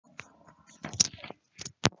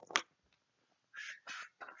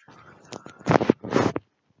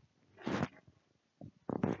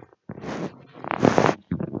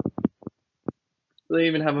They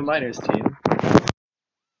even have a minors team.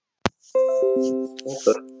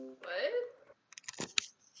 What?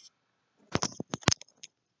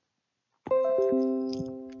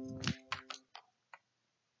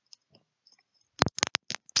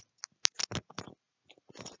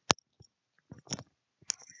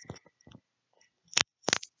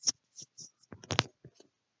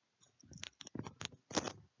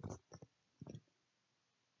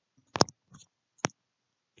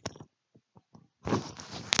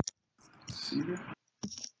 See?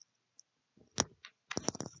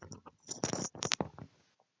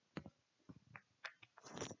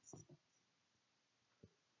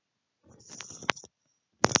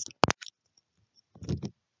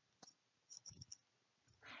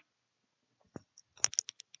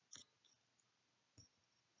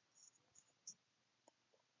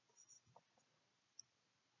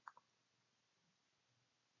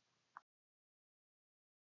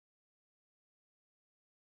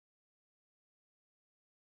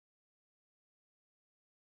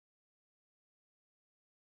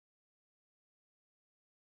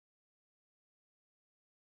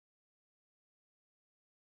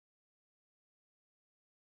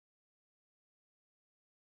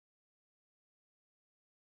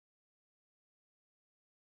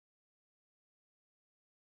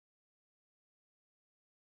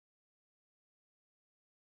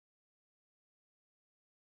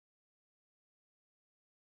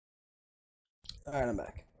 Alright, I'm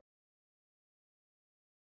back.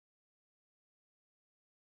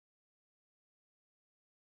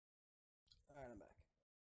 Alright, I'm back.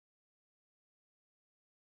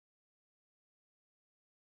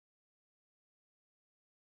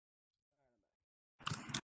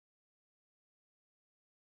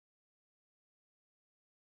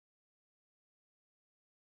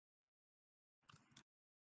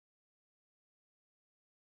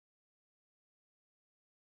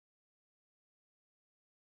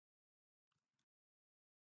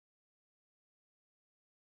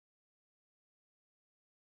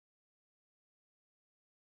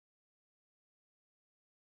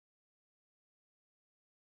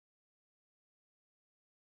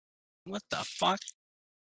 What the fuck?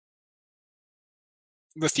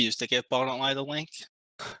 Refuse to give Ball Don't Lie the link.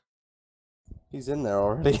 He's in there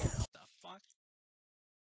already. What the fuck?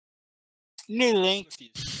 New link.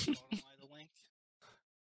 Refuse to give Ball Don't Lie the link.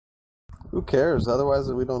 Who cares?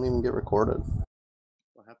 Otherwise, we don't even get recorded.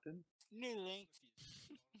 What happened? New link.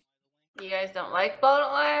 You guys don't like Ball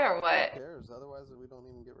Don't Lie or what? Who cares? Otherwise, we don't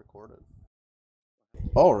even get recorded.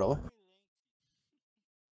 Oh, really?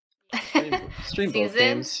 Stream both Season?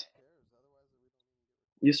 games.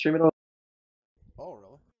 You stream it all. Oh,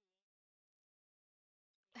 really?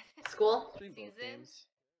 School? Stream both Season? games.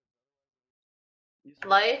 You stream-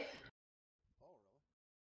 Life?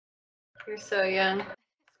 You're so young.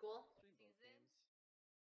 School?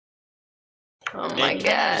 Oh my Hey, turn on the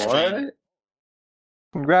god. stream. What?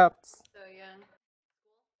 Congrats. So young.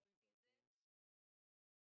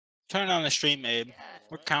 Turn on the stream, Abe.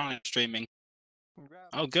 We're counting streaming. Congrats.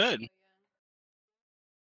 Oh, good.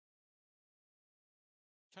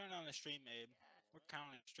 Turn on the stream, Abe. We're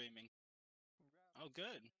counting streaming. Oh, good.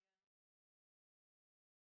 Turn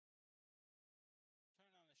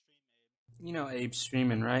on the stream, Abe. You know Abe's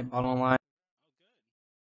streaming, right? Ball Don't Lie. Oh, good.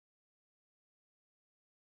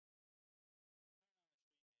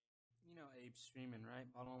 You know Abe's streaming, right?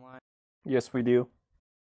 Ball Don't Lie. Yes, we do.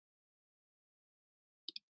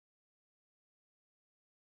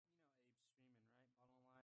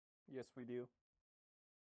 Yes, we do.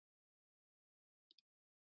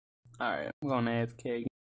 Alright, I'm going AFK.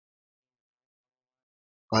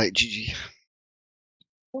 Alright, GG.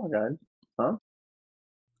 Oh god. Huh?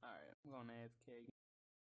 Alright, I'm going AFK.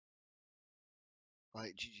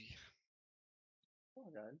 Alright, GG. Oh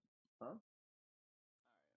god. Huh?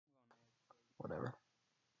 Whatever.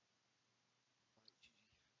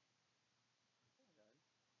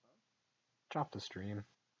 Drop the stream.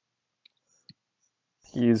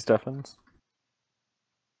 Use Steffens.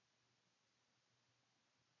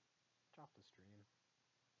 Drop the stream.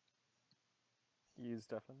 Use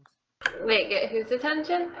Steffens. Wait, get whose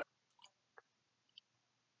attention?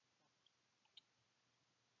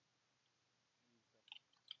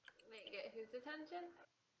 Wait, get whose attention?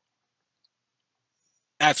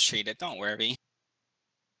 I've treated. Don't worry.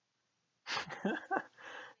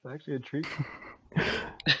 It's actually a treat.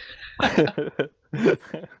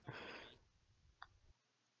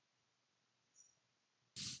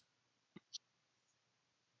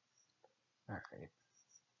 Alright.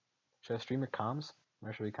 Should I stream it comms?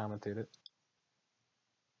 Or should we commentate it?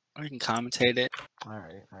 Or you can commentate it.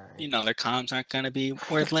 Alright, alright. You know their comms aren't gonna be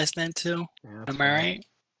worth listening to. Yeah, that's Am I fine. right?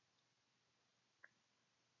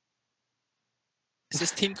 Is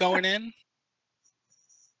this team going in?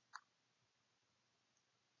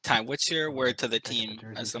 Ty, what's your word to the team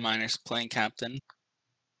as the Miners playing captain?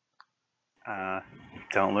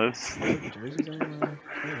 Don't lose. Jerseys anyway.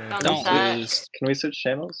 Don't Side. lose. Can we switch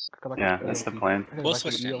channels? Yeah, that's the plan. We'll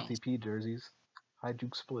switch channels. ELTP jerseys. High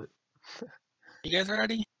Duke split. You guys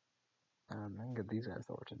ready? I can get these guys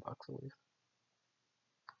over $10 at least.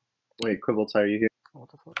 Wait, Quibbles, are you here? What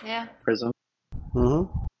the fuck? Yeah. Prism? Mm-hmm.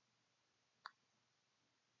 What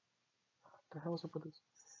the hell is up with this?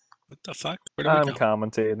 What the fuck? Where do we I'm go?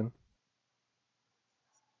 commentating.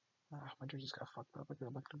 My jerseys got fucked up. I gotta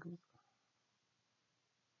go back to booth.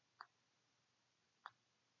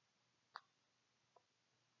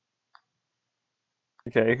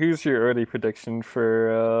 Okay, who's your early prediction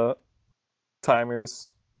for timers?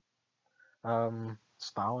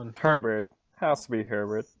 Stalin. Herbert. Has to be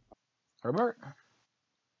Herbert. Herbert?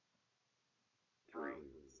 3,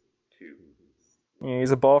 2. Yeah,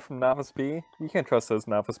 he's a ball from Novice B. You can't trust those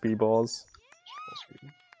Novice B balls.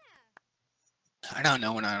 I don't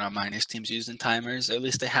know when our Miners team's using timers. At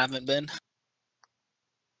least they haven't been.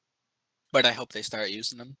 But I hope they start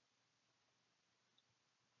using them.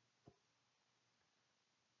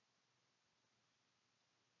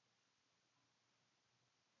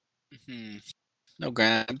 No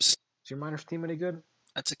grabs. Is your Miners team any good?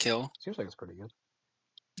 That's a kill. Seems like it's pretty good.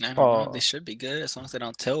 I don't know. They should be good as long as they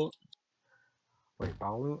don't tilt. Wait,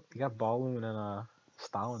 Balloon? You got Balloon and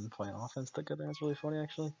Stalin playing offense together. That's really funny,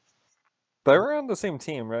 actually. They were on the same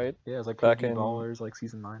team, right? Yeah, it's like Back KG in- Ballers, like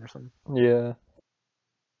season 9 or something. Yeah.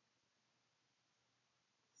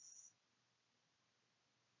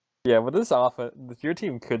 Yeah, with this offense, your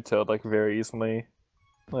team could tilt like very easily.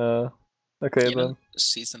 Okay You then. know,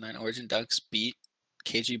 Season 9 Origin Ducks beat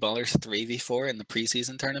KG Ballers 3v4 in the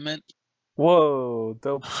preseason tournament. Whoa,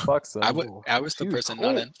 dope fucks them. I was the Dude, person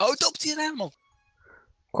cool. not in. Oh, dope, see an animal!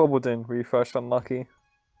 Quibbledon, refreshed, unlucky.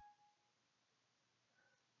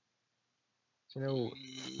 You know,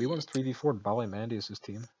 we once 3v4'd Bali Mandius'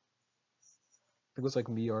 team. I think it was like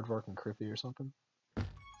me, Aardvark, and Crippy or something.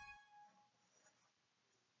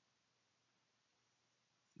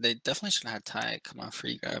 They definitely should have had Ty come on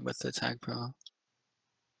free grab with the tag pro.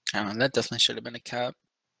 I don't know, that definitely should have been a cap.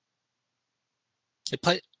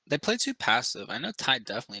 They play too passive. I know Ty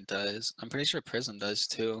definitely does. I'm pretty sure Prism does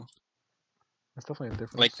too. That's definitely a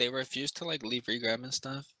difference. Like they refuse to like leave regrab and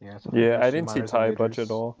stuff. Yeah, Yeah, I didn't see Ty budge at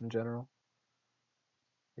all. in general.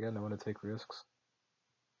 You gotta know when to take risks.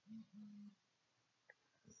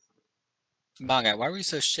 Bogart, why were you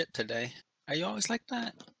so shit today? Are you always like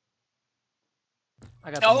that?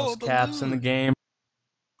 I got the most caps in the balloon. game.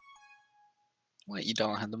 Wait, you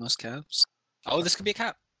don't have the most caps? Oh, this could be a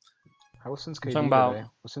cap. How was Since I'm KD talking about- today?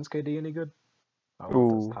 Was Since KD any good? Oh,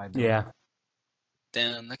 Ooh. that's tied down. Yeah.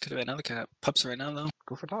 Damn, that could have been another cap. Pups right now though.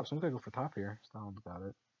 Go for top. Someone's gotta go for top here. Stalin's got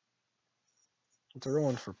it. It's a real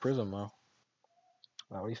one for Prism though.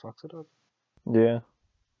 Wow, he fucks it up. Yeah.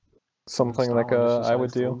 Something like Stalin just I would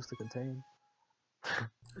decides to do. lose to contain.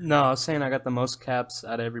 No, I was saying I got the most caps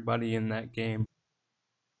out of everybody in that game.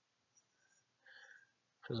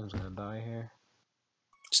 Prism's gonna die here.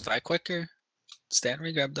 Just die quicker. Stand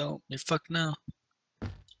regrab though. You're fucked now.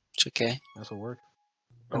 It's okay. This'll work.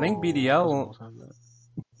 I think Oh, BDL Prism almost had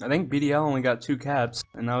that. I think BDL only got 2 caps,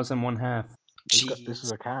 and that was in 1/2. This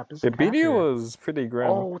is a cap. This is The a cap video here. was pretty grim.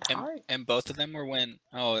 Oh, tie. And both of them were when.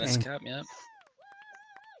 Oh, that's Dang. cap. Yep.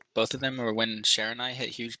 Both of them were when Cher and I hit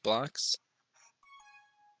huge blocks.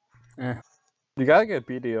 You gotta get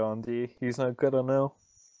BDO on D. He's not good on L.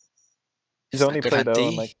 He's He's not only good played on L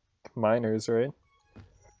in D. like minors, right?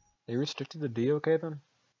 They restricted the D, okay then?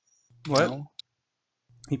 What? No?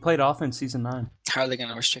 He played off in season 9. How are they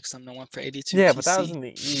gonna restrict someone to 1 for 82? Yeah, but that was PC? in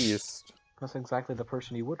the East. That's exactly the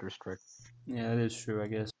person you would restrict. Yeah, that is true, I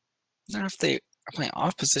guess. Not if they are playing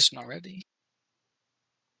off position already.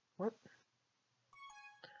 What?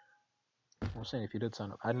 I'm saying if you did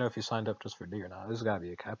sign up. I don't know if you signed up just for D or not. This has gotta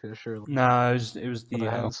be a cap here, surely. No, it was For the DL.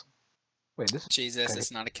 Hens. Wait, this is. Jesus, Okay.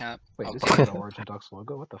 it's not a cap. Wait, okay. this is an Origin Ducks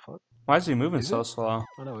logo. What the fuck? Why is he moving Is so it? slow?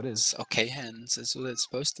 Oh no, it is. It's okay, Hens. Is what it's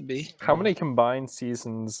supposed to be. How many combined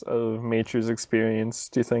seasons of Major's experience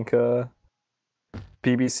do you think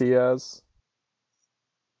BBC has?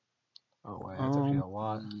 Oh wait, that's actually a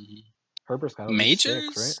lot. Mm, Herbert's got at least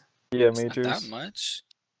Majors? 6, right? Yeah, It's not Majors. that much.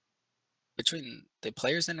 Between the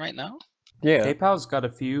players in right now? Yeah. K-Pal's got a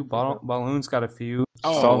few. Balloon's got a few.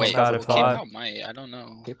 Oh, Stalin wait, got a well, lot. K-Pal might. I don't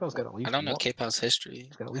know. K-Pal's got at least I don't know one. K-Pal's history.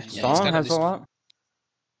 He's got at least Yeah, one. he's Stalin got at has a least lot.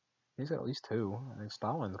 He's got at least 2. I think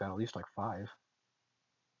Stalin's got at least like 5.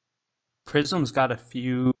 Prism's got a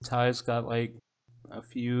few. Ty's got like a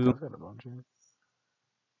few. I've got a bunch here.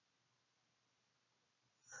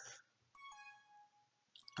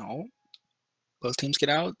 Oh. Both teams get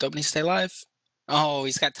out. Dope needs to stay alive. Oh,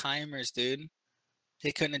 he's got timers, dude.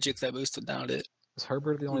 He couldn't have juked that boost without it. Is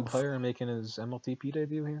Herbert the only Oof. player making his mLTP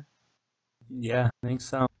debut here? Yeah, I think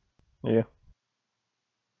so. Yeah.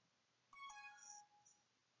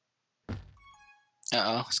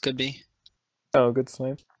 Uh-oh, this could be. Oh, good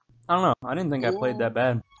snipe. I don't know. I didn't think I played that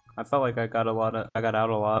bad. I felt like I got out a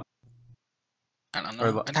lot. I don't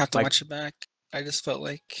Or, know. I'd have to like- watch it back. I just felt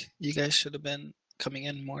like you guys should have been coming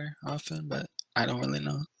in more often, but I don't really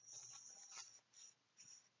know.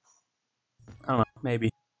 I don't know. Maybe.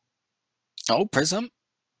 Oh, Prism.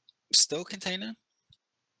 Still containing.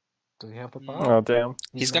 Does he have a bot? Oh, damn.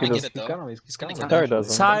 He's He gonna does- get it, He's though. got him. He's gonna got get him, it. Tyre actually.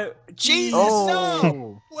 doesn't. Ty, Jesus, no!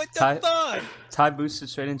 Oh! What the Ty- fuck? Ty boosted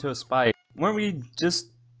straight into a spike. Weren't we just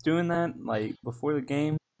doing that like before the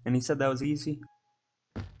game? And he said that was easy.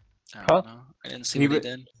 I don't know. I didn't see He what he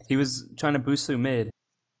wa- did. He was trying to boost through mid,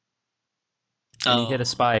 and he hit Oh, a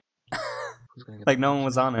spike. Who's gonna get Like the no one bot?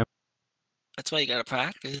 was on him. that's why you gotta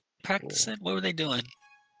practice. Practice it. What were they doing?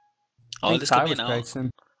 I Oh, think this Ty could be was an out.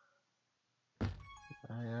 practicing.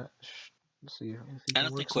 Yeah. Let's see. if he I can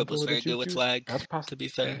don't work think Quib was something very with good the with juke flag, juice. That's past. to be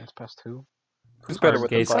Yeah, fair. that's past 2. Who's better Our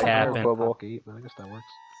with the gaze flag or capping. Quibble? Top gate, but I guess that works.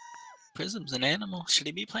 Prism's an animal. Should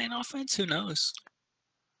he be playing offense? Who knows?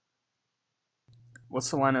 What's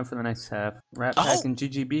the lineup for the next half? Rat Oh! Pack and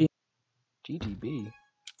GGB. GGB.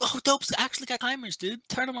 Oh, Dope's actually got timers, dude.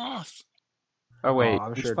 Turn them off. Oh wait, I'm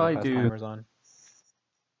we sure should probably Dope has do. timers on.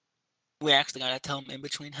 We actually gotta tell him in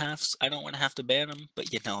between halves. I don't want to have to ban him,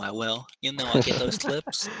 but you know I will. You know I'll get those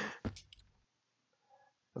clips.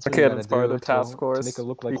 That's I what you can't gotta inspire do the task to force. make it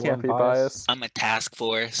look like You we're can't be unbiased. biased. I'm a task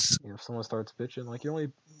force. You know, if someone starts bitching, like, you're only,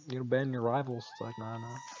 banning your rivals. It's like, nah.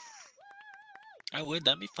 I would.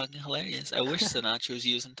 That'd be fucking hilarious. I wish Sinatra was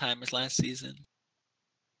using timers last season.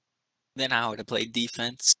 Then I would have played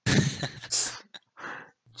defense.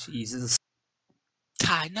 Jesus.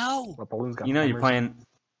 Ty, no. Well, Balloon's got You know you're timers. playing.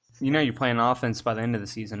 You know you're playing offense by the end of the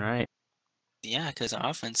season, right? Yeah, because our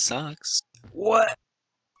offense sucks. What?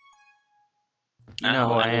 You know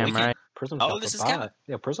who I we am, can- right? Prism's Oh, got this the is bot. Cap.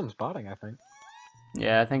 Yeah, Prism's botting, I think.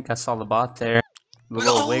 Yeah, I think I saw the bot there. The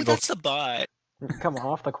little Oh, wiggle. that's the bot. Come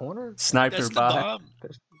off the corner? Sniper That's the bot.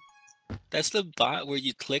 bot. That's the bot where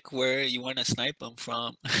you click where you want to snipe them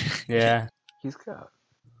from. Yeah. He's got.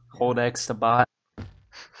 Hold X to bot. I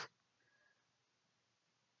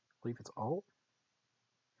believe it's alt.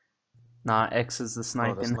 Nah, X is the Oh, the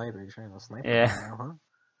sniping. sniper. You're trying to snipe Yeah. now,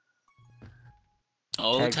 huh?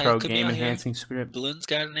 Oh, Tag Ty Pro could be game out here. enhancing script. Balloon's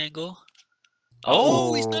got an angle.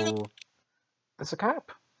 Oh, he's not a... It's a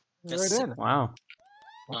cap. That's- Right in. Wow.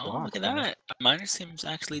 What Oh, block, look at though. that. Miner seems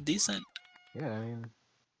actually decent. Yeah, I mean,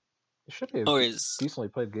 it should be a Or is... decently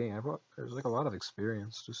played game. There's like a lot of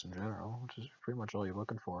experience just in general, which is pretty much all you're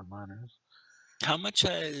looking for in minors. How much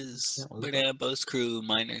has Yeah, what is Banana Bo's crew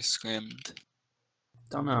miners scrimmed?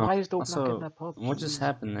 Don't know. Why is Dope not Also, getting that pup? what just Jeez.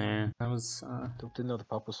 happened there? That was Dope didn't know the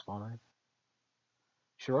pup was spawning.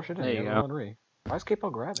 Should rush it in. There you Yeah, go. Roll and re. Why is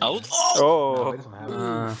K-Pop grabbing? Oh, it? oh! No, Oh, he doesn't have it.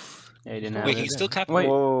 yeah, he didn't Still have Wait, it. can you still cap? Wait.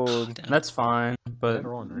 whoa. Damn. That's fine, but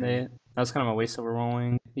Better on, right? that was kind of a waste of a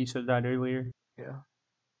rolling. He should have died earlier. Yeah.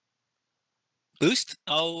 Boost?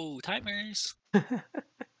 Oh, timers.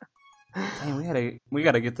 Dang, we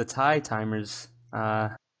gotta get the tie timers. Oh,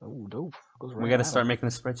 Dope. Goes right We gotta at start him. making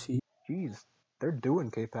a spreadsheet. Jeez. They're doing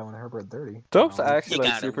K-Pop and Herbert 30. Dope's Wow. actually You like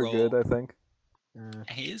gotta super roll. good, I think.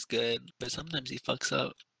 He is good, but sometimes he fucks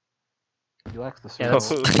up. He lacks the Yeah,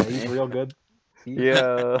 cerebral. that's- Yeah, he's real good.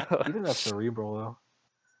 Yeah. He doesn't have cerebral though.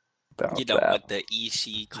 Doubt You don't that. with the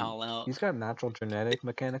Ishii call out. He's got natural genetic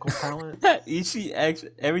mechanical talent. Ishii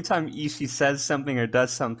actually, every time Ishii says something or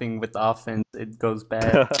does something with offense, it goes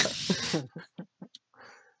bad.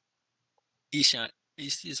 Ishii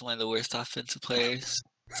is one of the worst offensive players.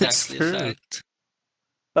 It's It's actually true. a fact.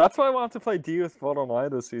 That's why I wanted to play D with Vote Online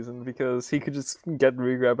this season, because he could just get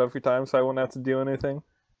regrab every time, so I wouldn't have to do anything.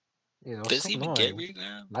 You know, Does so he even annoying. get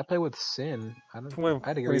regrab? I play with Sin. I When,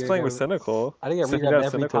 had to get when he's playing with regrabbed- Cynical. I had to get so he regrabbed knows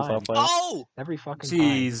every Cynical's time. not playing. Oh! Every fucking time.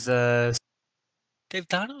 Jesus. They've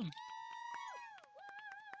done him.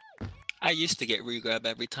 I used to get regrab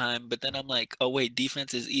every time, but then I'm like, oh wait,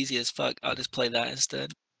 defense is easy as fuck. I'll just play that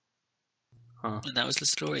instead. Huh. And that was the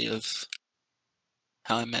story of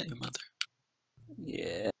how I met your mother.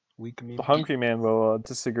 Yeah. Weak me. The Hungry Man will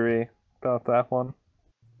disagree about that one.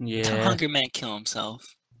 The Yeah. hungry man kill himself.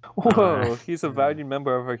 Whoa, he's a valued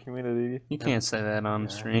member of our community. You can't say that on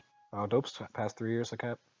the Yeah. stream. Oh, Dope's past 3 years of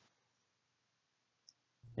cap.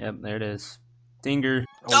 Yep, there it is. Dinger.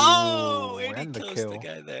 Oh, and he and the kills kill. the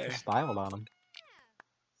guy there. Styled on him.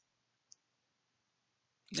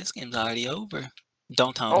 This game's already over.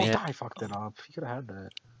 Don't tell Oh, me. I fucked it up. He could have had that.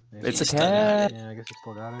 Yeah, It's You a still got cat. it. Yeah, I guess he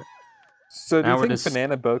still got it. So do Now you we're think just-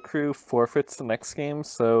 Banana Boat Crew forfeits the next game,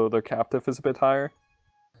 so their captive is a bit higher?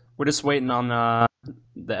 We're just waiting on the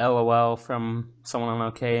LOL from someone on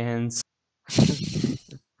OK Hens.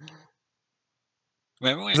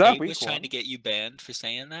 Remember when Is that Abe week was trying one? to get you banned for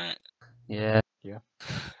saying that? Yeah.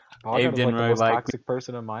 Bogart Abe was didn't like the really most like me. toxic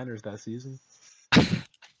person in minors that season.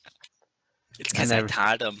 It's because I never-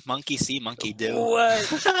 taught him. Monkey see, monkey do.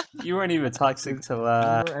 What? You weren't even toxic till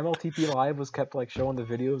Remember mLTP Live was kept like showing the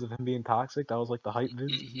videos of him being toxic? That was like the hype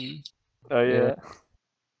vids. hmm Oh yeah.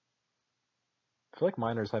 I feel like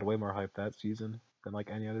minors had way more hype that season than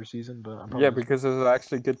like any other season, but I'm probably Yeah, just, because there's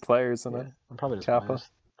actually good players in yeah, it. I'm probably just Kappa. biased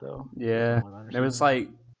though. Yeah. More than There was season. like,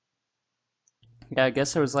 yeah, I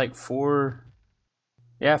guess there was like four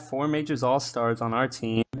majors all stars on our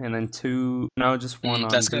team, and then just one on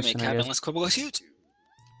That's gonna make Boostin', I Cap guess. unless Quibble goes huge.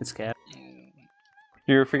 It's Cap.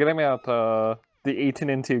 You're forgetting about the 18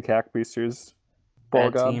 and 2 CAC boosters.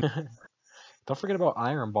 Ball Bad god. team. Don't forget about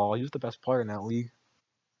Iron Ball. He was the best player in that league.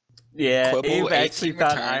 Yeah, Quibble, Abe actually 18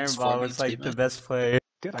 thought returns, Iron Ball 4 was like the team. best player.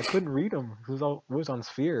 Dude, I couldn't read him. He was on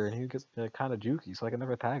Sphere, and he gets kind of jukey, so I could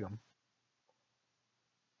never tag him.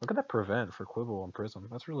 Look at that prevent for Quibble and Prism.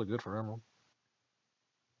 That's really good for Emerald.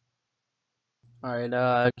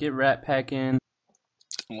 Alright, get Rat Pack in.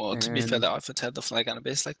 Well, to be fair, And- the offense had the flag on the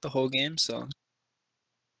base like the whole game, so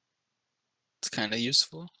it's kind of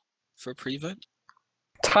useful for prevent.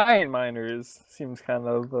 Tying miners seems kind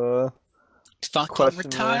of Fucking Questionable.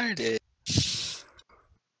 retarded.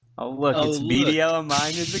 Oh look, Oh, it's look. BDL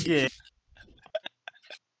Miners again.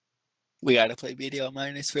 We gotta play BDL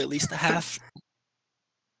minus for at least a half.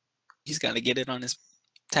 He's gotta get it on his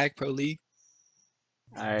Tag Pro League.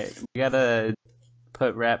 Alright, we gotta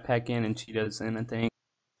put Rat Pack in and Cheetos in, I think.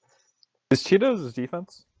 is Cheetos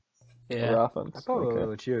defense Yeah. or I offense? thought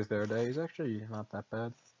Okay. Cheers the other day. He's actually not that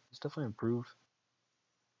bad. He's definitely improved.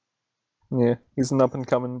 Yeah, he's an up and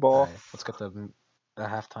coming ball. Alright, let's get the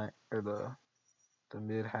halftime or the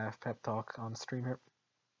mid half pep talk on stream here.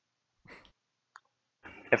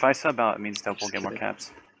 If I sub out, it means Dope will get more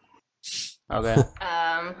caps. Okay.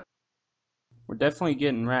 Um, We're definitely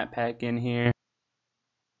getting Rat Pack in here.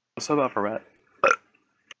 I'll sub out for Rat.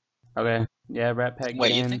 Okay. Yeah, Rat Pack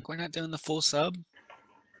Wait, you in. think we're not doing the full sub?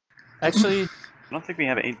 Actually, I don't think we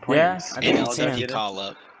have 8 Yeah, players. I think I'll we can. give you call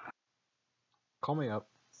up. Call me up.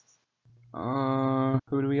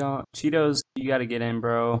 who do we all? Cheetos, you gotta get in,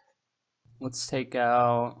 bro. Let's take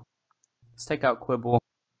out Quibble.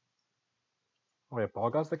 Oh wait, Ball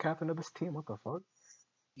God's the captain of this team. What the fuck?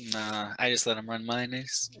 Nah, I just let him run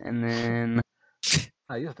minors. And then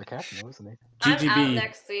Ah, he is the captain, though, isn't he? I'm out GGB.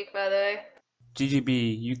 next week, by the way.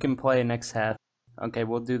 GGB, you can play next half. Okay,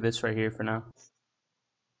 we'll do this right here for now.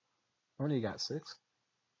 How many you got? 6?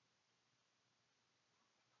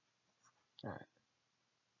 Alright.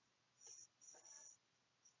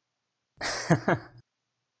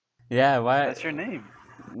 Yeah, why That's your name.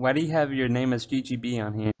 why do you have your name as GGB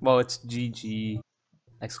on here? Well, it's GG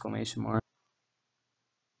exclamation mark.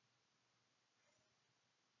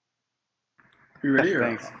 You ready? Or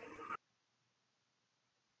Thanks.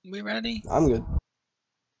 We ready? I'm good.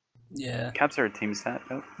 Yeah. Caps are a team stat.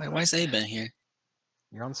 Nope. Like, why's Abe been here?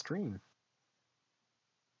 You're on stream.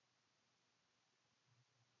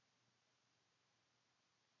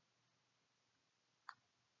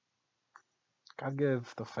 Gotta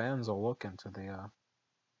give the fans a look into the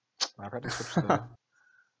I had to switch the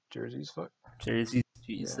jerseys. Fuck. Jersey,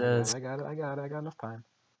 Yeah, Jesus. I got it. I got enough time.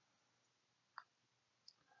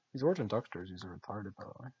 These Origin Ducks jerseys are retarded, by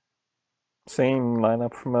the way. Same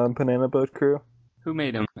lineup from a Banana Boat Crew. Who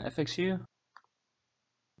made him? FXU?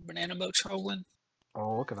 Banana Boat trolling?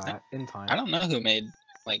 Oh, look at that. In time. I don't know who made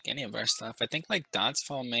like any of our stuff. I think like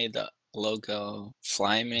Dotsfall made the logo.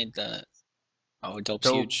 Fly made the Dope's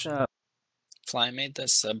huge. Fly made the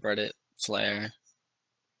subreddit flare.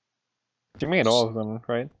 You made all of them,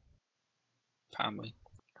 right? Probably.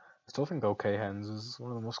 I still think OK Hens is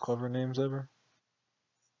one of the most clever names ever.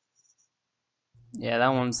 Yeah, that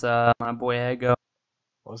one's my boy Ego.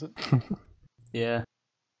 Was it? Yeah.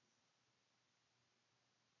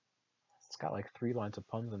 It's got like 3 lines of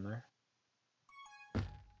puns in there.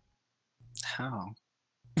 How?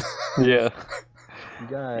 Yeah. You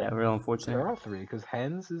got Yeah, real unfortunate. there are 3 because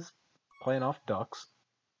Hens is playing off ducks,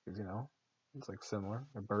 because you know it's like similar.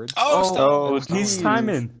 They're birds. Oh, Oh, stop. He's geez.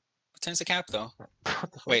 timing. Turns the cap though. What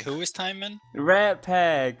the fuck? Wait, who was timing? Rat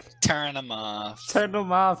Pack. Turn him off. Turn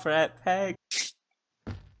them off, Rat Pack.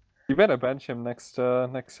 You better bench him next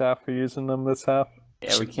half for using them this half.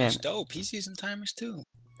 Yeah, we He's can't. dope. He's using timers too.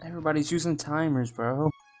 Everybody's using timers, bro.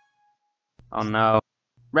 Oh no.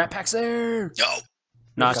 Rat Pack's there! Yo!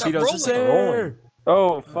 Nah, Stop Cheetos is rolling. there!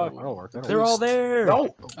 Oh fuck! That'll work. That'll They're work. all there!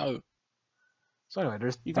 No! Oh, So anyway,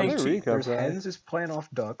 there's You How think did Reek there's up, Hens is playing off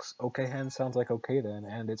Ducks. Okay, Hens sounds like okay then,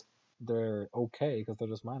 and they're okay because they're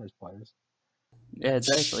just minors players. Yeah,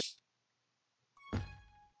 exactly. The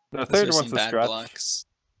those third are one's some a bad stretch. blocks.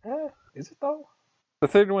 Is it though? The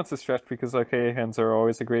third one's a stretch because OK Hens are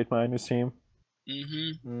always a great minors team.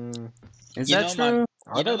 Mm-hmm. Is You that know, true?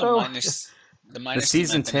 Are You know they the though? miners. The The miners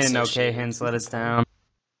season team I've been 10, okay, associated- Hens let us down.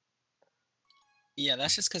 Yeah,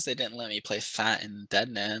 that's just because they didn't let me play Fat and Dead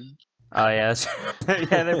Man. Oh, yeah.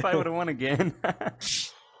 Yeah, they probably would have won again.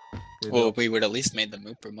 Dude, Well, we would at least made the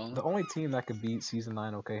Mooper mode. the only team that could beat Season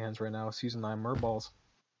 9 OK Hens right now is Season 9 Murballs.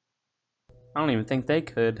 I don't even think they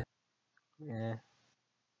could. Yeah,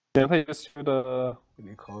 Didn't they just do the it'd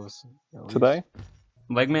be close. At least. today?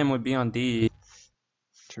 Legman would be on D.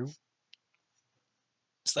 True.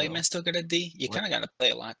 Is Legman still good at D? You What? kind of got to play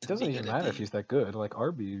a lot It to doesn't be even good matter at if D. he's that good. Like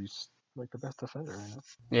RB's like the best defender right now.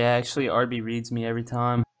 Yeah, actually, RB reads me every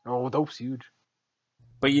time. Oh, Dope's huge.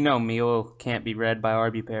 But you know Meal can't be read by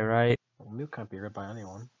RB Pair, right? Well, Mew can't be read by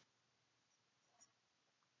anyone.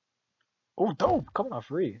 Oh, Dope coming off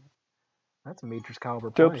free. That's a Majors caliber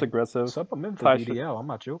Dope's play. aggressive. Sub him in for I should- BDL. I'm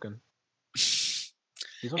not joking. He's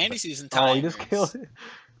And he's using Oh, timers. he just killed it.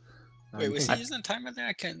 Wait, you was think, he using timer there?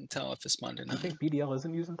 I couldn't tell if it spawned or you not. think BDL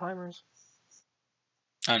isn't using timers?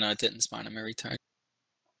 Oh no, it didn't spawn him every turn.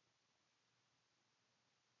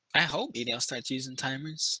 I hope BDL starts using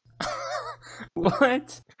timers.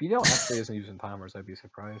 What? If BDL actually isn't using timers, I'd be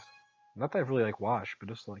surprised. Not that I really like Wash, but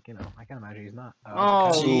just like, you know, I can't imagine he's not. Oh,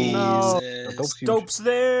 okay. no. Jesus. Dope's huge. Dope's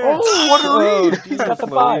there! Oh, what a Oh, read! He's got the Jesus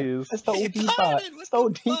bot. Louise. That's the He OD bot. botted, That's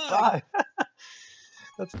what the the OD bot.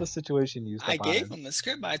 That's the situation you used to I bot gave in. him the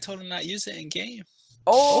script, but I told him not use it in game.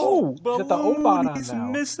 Oh, he's got the O bot Balloon, on he's now.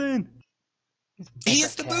 missing. He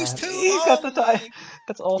is the boost too. He's got the my- tie.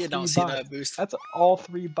 That's all You three don't see bots. that boost. That's all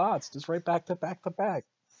three bots, just right back to back to back.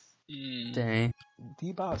 Dang.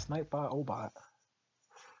 D bot, snipe bot, O bot.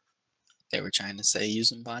 They were trying to say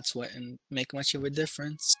using bots wouldn't make much of a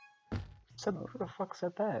difference. Who the fuck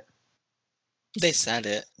said that? They said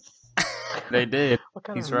it. They did. What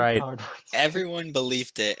kind He's of right. retard? Everyone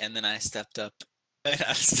believed it, and then I stepped up. And I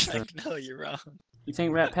was like, no, you're wrong. You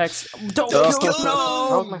think Rat Pack's... Don't Don't kill kill him! him!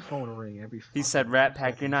 How's my phone ring every? He fucking said, Rat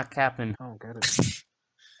Pack, second? you're not capping. I don't get it.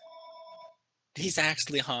 He's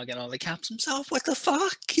actually hogging all the caps himself. What the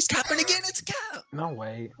fuck? He's capping again. It's a cap. No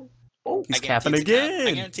way. He's I guarantee capping it's a cap. I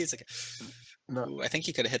again! guarantee it's a cap. No. Ooh, I think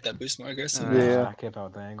he could have hit that boost more aggressive. Yeah. I kept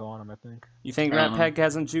out the angle on him, I think. You think Rat Uh-huh. Pack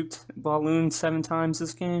hasn't juked Balloon 7 times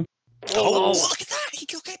this game? Oh, look at that! He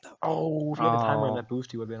killed Capo. Oh, if he had a timer on Oh. that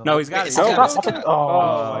boost, he would have been. No, he's got Wait, it. it's He's a got cap, it. it's a cap. Oh,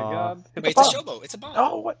 Oh my god. hit Wait, the it's a bot. showboat. It's a bomb.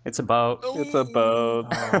 Oh, what? It's a boat. It's a boat.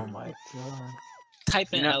 Oh my god. Type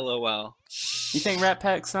in You know- LOL. You think Rat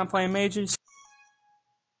Pack's not playing majors?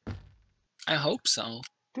 I hope so.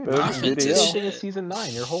 Dude, Better this than is BDL. the same thing as season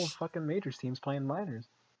 9. Your whole fucking majors team's playing minors.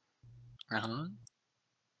 Uh-huh.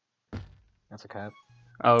 That's a cap.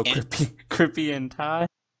 Oh, And- Crippy and Ty?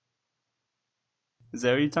 Is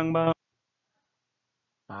that what you're talking about?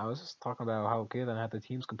 I was just talking about how okay then had the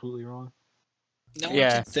teams completely wrong. No one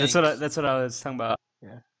Yeah, can that's what I was talking about.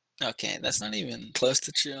 Okay, that's not even close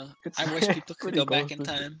to true. It's I wish people could pretty go back close in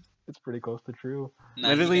to- time. It's pretty close to true. Nah,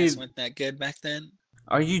 Literally- you guys weren't that good back then.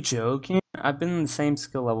 Are you joking? I've been in the same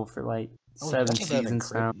skill level for like I was 7 better than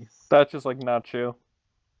seasons now. Crazy. That's just like not true.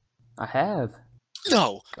 I have.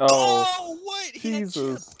 No. Oh, What? He got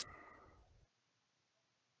Jesus. chipped.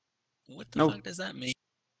 What the Nope. fuck does that mean?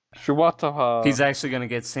 Shwataha. He's actually gonna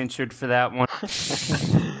get censured for that one.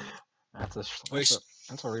 Where's-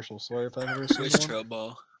 that's a racial slur if I've ever seen Where's one.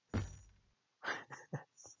 Trouble?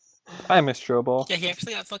 I miss Trouble. Yeah, he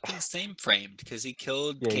actually got fucking same framed because he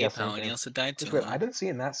killed Yeah, he got K-Pow and he same-framed. also died It's to weird, him. I've been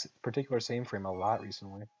seeing that particular same frame a lot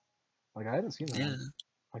recently. Like I haven't seen that. Yeah,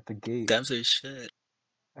 Like the gate. devs are shit.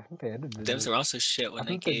 I think they edited Devs it. are also shit I when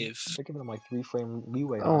they think gave they're giving them like 3 frame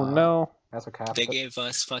leeway. Oh on that. no. That's a cap. they gave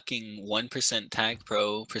us fucking 1% tag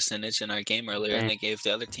pro percentage in our game earlier, and Dang. they gave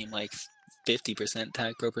the other team like 50%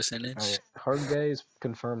 tag pro percentage. Alright, Hard Day is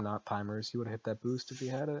confirmed not timers. He would have hit that boost if he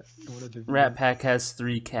had it. It would've been- Rat Pack has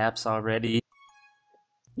 3 caps already.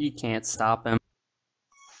 You can't stop him.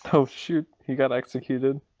 Oh shoot. He got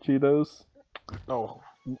executed. Cheetos. Oh,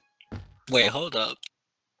 Wait, hold up.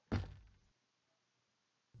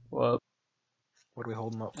 Well, what are we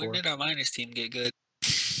holding up When for? did our minors team get good?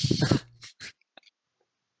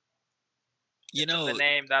 You know, The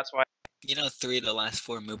name, that's why. You know, 3 of the last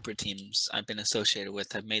 4 Mooper teams I've been associated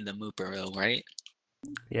with have made the Mooper ill, right?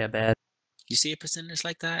 Yeah, bad. You see a percentage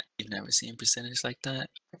like that? You've never seen a percentage like that?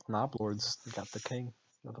 Knoblord's got the king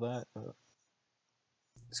of that.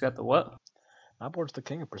 It's got the what? Knoblord's the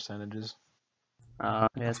king of percentages. Yeah,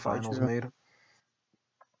 that's probably Finals true. made.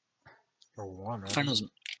 Or one, right? Finals,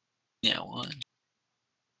 yeah, 1.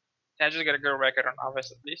 I just get a good record on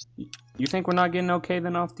offense at least. You think we're not getting okay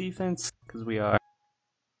then off defense? Because we are.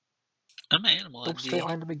 I'm an animal Dope at straight D.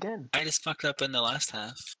 line to begin. I just fucked up in the last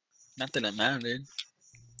half. Not that it mattered.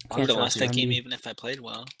 I Can't would have trust lost that game Wendy. even if I played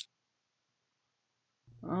well.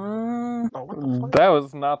 Oh, what the fuck? That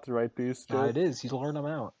was not the right boost, Nah, Joe. it is. He's luring them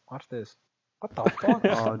out. Watch this. What the fuck?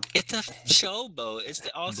 Oh, It's a showboat. It's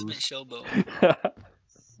the ultimate Boost. showboat.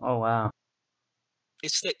 oh wow.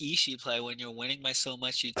 It's the Ishii play when you're winning by so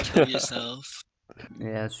much you kill yourself.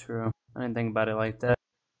 Yeah, that's true. I didn't think about it like that.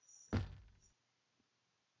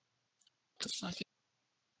 The fuck?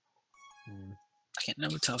 Hmm. I can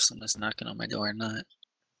never tell if someone's knocking on my door or not.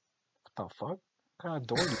 What the fuck? What kind of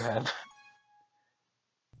door do you have?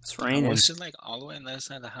 It's I raining. was just like all the way on the other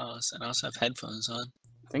side of the house, and I also have headphones on.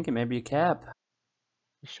 Thinking maybe a cap.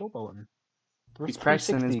 He's showboating. There was He's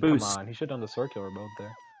practicing his 360. boost. Come on, he should have done the circular mode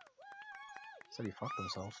there. Said he fucked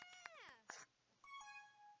himself.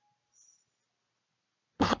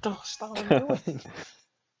 What the Stalin doing?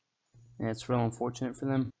 Yeah, it's real unfortunate for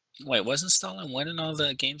them. Wait, wasn't Stalin winning all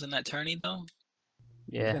the games in that tourney though?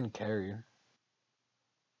 He Yeah. didn't carry.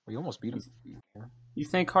 We almost beat him. You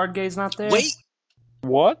think Hardgate's not there? Wait!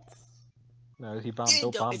 What? No, he bombed. Yeah,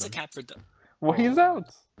 Dope bombed it's a him. cap for dope. Well, he's Oh. out.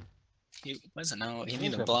 He wasn't out. He He's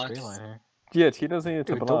needed a got the block. straight line here. Yeah, he doesn't need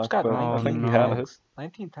to Dude, Dope's block, got but 19 I think he no. had it. tags.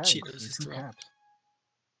 19 tags. Cheetos and is 2 throw. caps.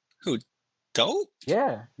 Who? Dope?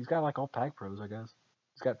 Yeah, he's got like all tag pros, I guess.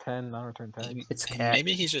 He's got 10 non-return tags. It's cap.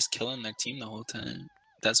 Maybe he's just killing their team the whole time.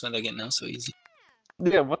 That's why they're getting out so easy.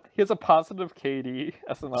 Yeah, what? He has a positive KD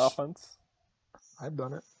as an offense. I've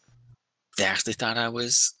done it. They actually thought I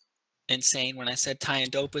was insane when I said Ty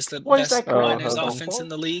and Dope was the What is best that minors crap? offense in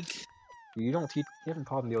the league. You don't teach. You haven't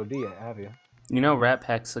taught him the OD yet, have you? You know Rat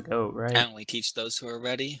Pack's the GOAT, I right? only teach those who are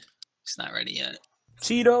ready. He's not ready yet.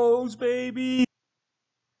 Cheetos, baby!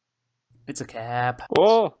 It's a cap.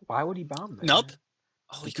 Oh, Why would he bomb there? Nope.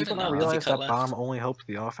 Oh, Do he could people have not known if he realize cut that left. bomb only helps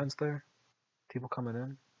the offense there? People coming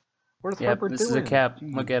in. What is Yeah, Herbert this doing? is a cap.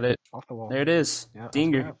 Jeez. Look at it. Off the wall. There it is. Yeah, that's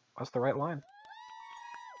Dinger. cap. That's the right line.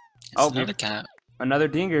 It's Oh, another cap. Another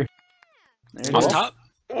dinger. There it Off is. top.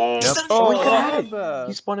 Yep. Son of a- Oh, he I could have had had it. that.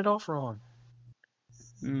 He spun it off wrong.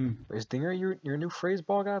 Mm. Is Dinger your new phrase,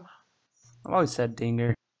 ball guy? I've always said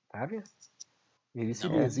dinger. Have you? Yeah, you see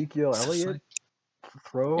No. the Ezekiel What the Elliott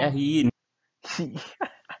throw? Yeah, he eating. Dude,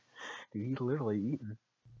 he's literally eating.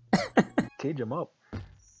 Cage him up.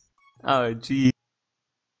 Oh, gee.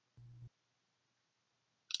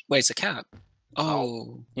 Wait, it's a cap.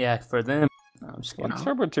 Oh. Yeah, for them. No, I'm just kidding. what's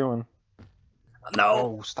Herbert doing?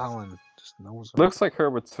 No. Oh, Stalin just knows. Looks like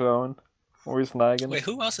Herbert's throwing. Or he's lagging. Wait,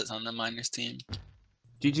 who else is on the minors team?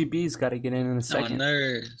 GGB's got to get in a No, second.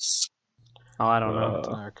 Nurse. Oh, I don't know.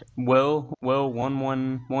 Okay. Will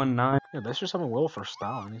 1119. Yeah, that's just having Will for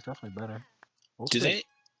Stalin. He's definitely better. Will's Do pretty- they?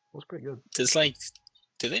 Will's pretty good.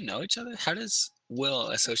 Do they know each other? How does Will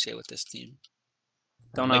associate with this team?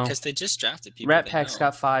 Don't know. Because they just drafted people. Rat they Pack's know.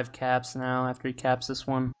 got 5 caps now after he caps this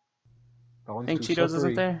one. That one's I think too Cheetos slippery.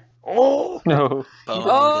 isn't there. Oh! No.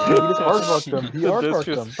 Oh, He just hardmarked him. He The hardmarked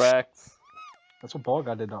him. disrespect. That's what Ball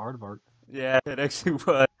Guy did to Hardmark. Yeah, it actually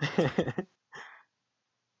was.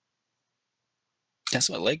 That's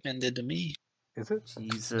what Lakeman did to me. Is it?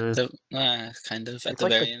 Jesus. Kind of. At It's the like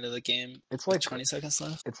very the- end of the game. It's Like like 20 seconds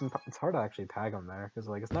left. it's hard to actually tag him there because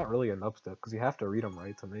like it's not really an upstep because you have to read him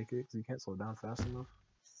right to make it because you can't slow down fast enough.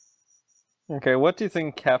 Okay, what do you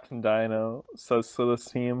think Captain Dino says to this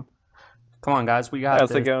team Come on, guys. We got as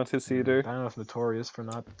they this. go into Cedar? Dino's notorious for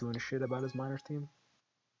not doing shit about his minors team.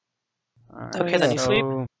 Alright, Okay, then you sleep.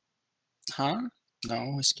 Huh?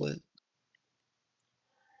 No, we split.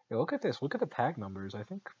 Yeah, look at this. Look at the tag numbers. I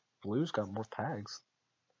think Blue's got more tags.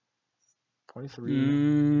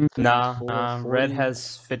 23. Nah, 34, Red 40.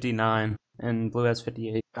 has 59 and Blue has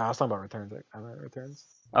 58. I was talking about returns. I meant returns.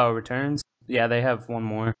 Oh, returns? Yeah, they have one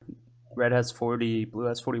more. Red has 40, Blue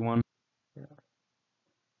has 41. Yeah.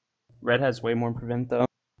 Red has way more prevent though,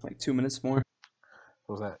 like 2 minutes more.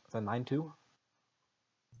 What was that? Is that 9-2?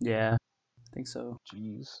 Yeah, I think so.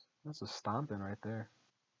 Jeez, that's a stomping right there.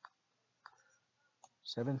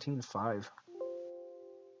 17-5.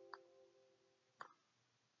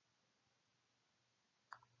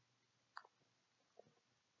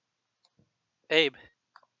 Abe.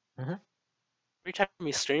 Mhm. Every time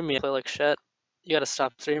you stream me, I play like shit. You gotta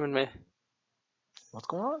stop streaming me. What's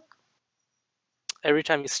going on? Every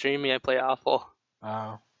time you stream me, I play awful.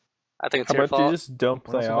 Oh. I think it's How your about you fault. just don't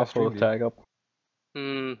When else play have I awful with streamed tag up?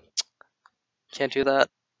 Can't do that.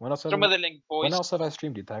 When else have Show me I, the link, boys. when else have I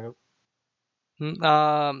streamed you, Tago?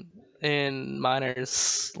 In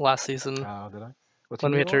minors last season Oh, did I? What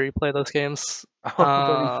when team we had to you replay those games. on?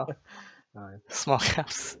 Oh, the Alright, Small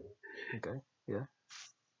caps. okay, yeah.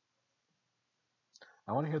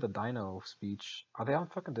 I want to hear the Dino speech. Are they on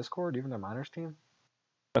fucking Discord, even their minors team?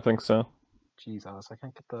 I think so. Jeez, Alice, I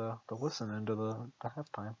can't get the listen into the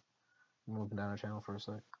halftime. I'm moving down the channel for a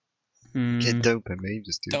sec. Get dope and maybe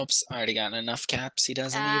just do. Dope's already gotten enough caps. He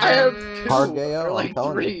doesn't I even. have two. Hard Or Gayo, like I'm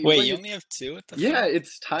telling you. three. Wait, Like, you only have two? What the yeah, fuck?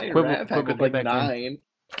 it's Ty and Quibble- Rat Pack Quibble, with get like back in. 9.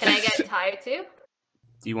 Can I get Ty too?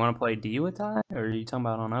 Do you want to play D with Ty, or are you talking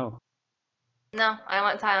about on O? No, I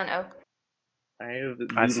want Ty on O. I have the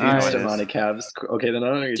I see least how it amount is. of cabs. Okay, then I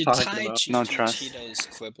don't know what you're Did talking Ty about. choose No to trust.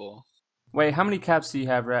 Cheetos quibble? Wait, how many caps do you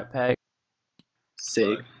have, Rat Pack?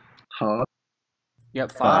 6. Huh? You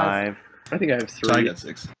got 5? 5. I think I have 3. I got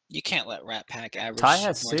 6. You can't let Rat Pack average Ty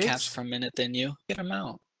has more caps 6? per minute than you. Get him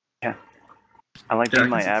out. I like Yeah, being I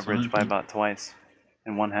my guess it's average by fine. about twice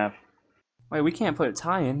and 1/2. Wait, we can't put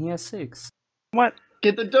Ty in. He has 6. What?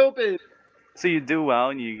 Get the dope in! So you do well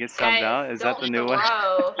and you get subbed Guys, out? Is that the don't new way?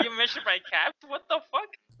 throw. You mentioned my caps? What the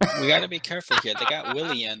fuck? We gotta be careful here. They got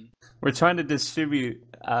Willie in. We're trying to distribute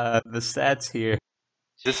the stats here.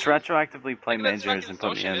 Just retroactively play Look at this majors fucking and put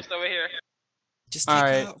me in. socialist over here. Just take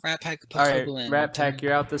Alright. out Rat Pack. Put Alright, Quibble in. Rat Pack,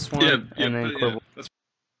 you're out this one, Yeah, and then but Quibble. that's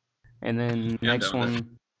And then Yeah, I'm next down with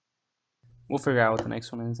one, we'll figure out what the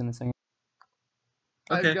next one is in a second.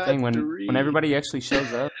 okay. I've got Dang, when 3. everybody actually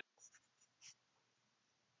shows up.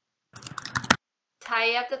 Ty,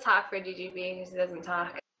 you have to talk for GGB because he doesn't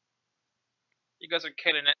talk. You guys are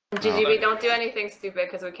killing it. GGB, don't do anything stupid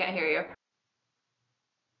because we can't hear you.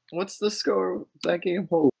 What's the score of that game?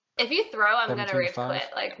 Oh, If you throw, I'm gonna 17-5. rage quit.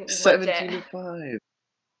 Like, 17-5.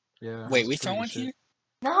 Yeah. Wait, that's we pretty throwing shit. here?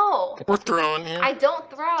 No, We're throwing here. I don't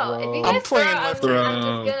throw. If you Throw. guys I'm playing throw, left I'm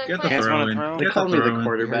Throw. just Get gonna the You guys quit. wanna throwing. throw? They Get call the me the throwing. You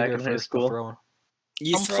quarterback heard in it high first, school. throw.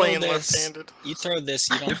 You I'm throw playing this. left-handed. You throw this.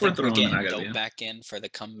 You don't If we're think we're throwing, getting I got Dope you. back in for the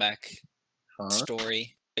comeback Huh?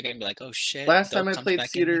 story. They're gonna be like, oh shit. Last Dope time I comes played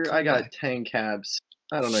back in, we Cedar, come I got back. 10 cabs.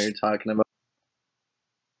 I don't know what you're talking about.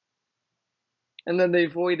 And then they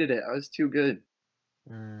voided it. I was too good.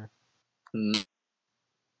 Mm. Hmm.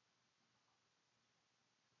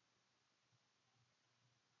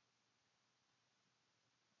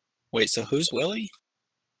 Wait, so who's Willie?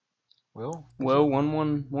 Will? Well,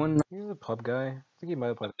 1-1-1. He's a pub guy. I think he might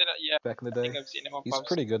have played Yeah, back in the I think day. I've seen him on He's pubs.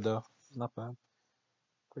 pretty good though. Not bad.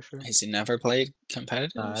 For sure. Has he never played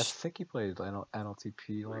competitive? I think he played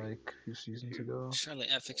mLTP like a few seasons ago. Surely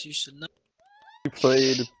FX, you should know. He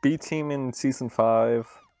played B team in season 5,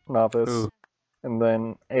 novice, Ooh. and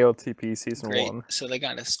then ALTP season Great. 1. So they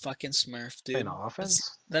got this fucking Smurf, dude. Playing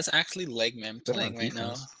offense? That's actually Legman Better playing on right now.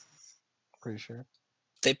 defense. Pretty sure.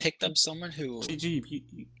 They picked up someone who GG,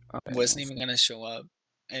 okay, wasn't nice. even gonna show up,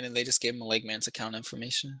 and then they just gave him a Legman's account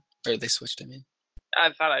information, or they switched him in.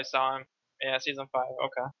 I thought I saw him. Yeah, season 5.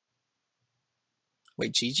 Okay.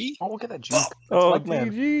 Wait, GG? Oh, look at that juke. Oh,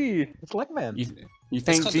 Legman. GG! It's Legman. You That's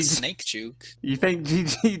think called the GG? snake juke. You think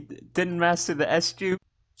GG didn't master the S juke,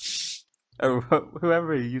 or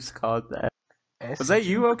whoever you used to call it that? Was that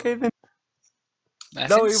you, okay, Vin? I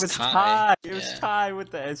No, think it it's was Ty. Ty. It was Yeah. Ty with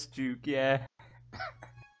the S juke. Yeah.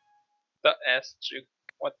 The S juke.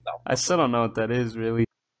 What the? I still don't know what that is really.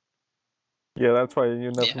 Yeah, that's why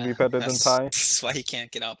you never Yeah, be better than that's, Ty. that's why he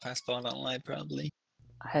can't get out past ball online, probably.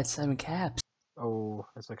 I had 7 caps. Oh,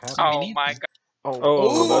 it's like half. Oh my god.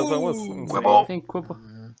 Oh, that's almost Ooh. insane. Quibble. I think Quibble.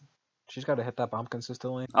 She's got to hit that bomb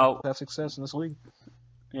consistently. Oh, To have success in this league.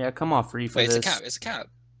 yeah. Come on, free for Wait, it's a this. cap. It's a cap.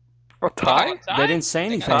 Oh, Ty? They didn't say They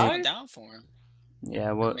anything. got it down for him. Yeah.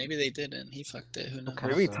 Or What? maybe they didn't. He fucked it. Who knows? Okay.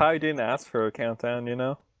 Maybe so- Ty didn't ask for a countdown, you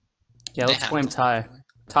know? Yeah. They Let's have blame to. Ty.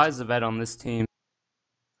 Ty's the vet on this team.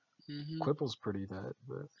 Quibble's pretty bad,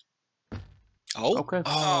 but Oh. Okay.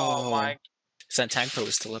 Oh my. If that tag pro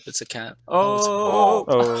is still up, it's a cap. Oh.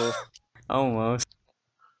 Oh. Almost.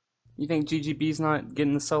 You think GGB's not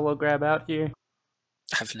getting the solo grab out here?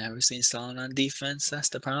 I've never seen Stalin on defense. That's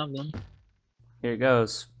the problem. Here it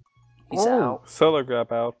goes. He's Oh, out. solo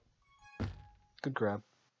grab out. good grab.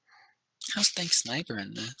 How's Dank Sniper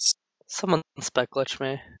in this? Someone spec glitch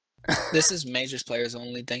me. This is Majors players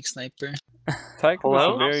only, Dank Sniper. Ty was Hello?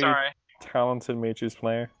 a I'm very sorry. talented Majors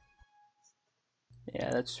player. Yeah,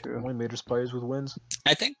 that's true. Only majors players with wins.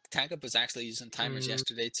 I think Tag Up was actually using timers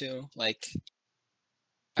yesterday too. Like,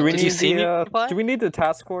 Do we Did need you see me play? do we need the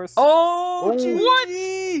task force? Oh, Oh,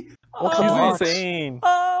 GG! Oh, come He's on. insane.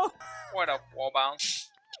 Oh! What up, wall bounce?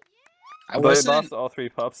 I But I wasn't. lost all 3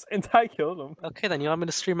 pups, and I killed him. Okay, then you want me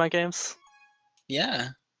to stream my games? Yeah,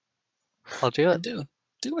 I'll do I it.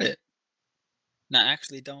 do it. No,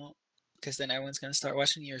 actually, don't, because then everyone's gonna start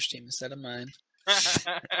watching your stream instead of mine.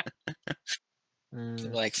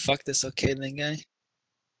 They're like, fuck this okay then guy.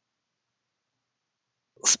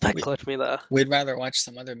 Spec glitch me though. We'd rather watch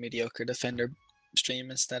some other mediocre defender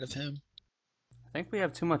stream instead of him. I think we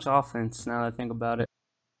have too much offense now that I think about it.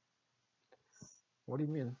 What do you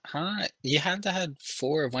mean? Huh? You had to have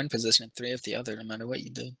 4 of one position and 3 of the other, no matter what you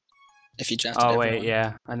do. If you drafted Oh, wait, everyone.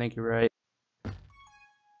 yeah. I think you're right.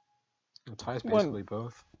 Ty's basically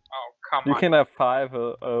both. Oh, come You on. can have 5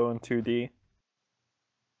 O and 2D.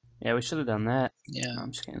 Yeah, we should have done that. Yeah. No,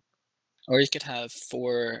 I'm just kidding. Or you could have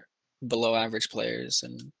 4 below average players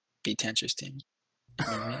and be Tancher's team. You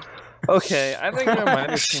know what I mean? Okay, I think our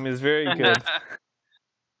miners team is very good.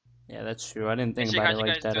 Yeah, that's true. I didn't think Actually, about it how'd you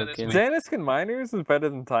like guys that. do this Okay. week? Daniskin miners is better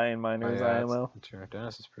than Ty and miners IMO. Sure.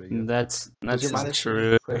 Dennis is pretty good. That's Who's your not miners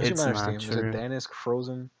true. team? Who's your It's miners not team? Is it true. Danisk,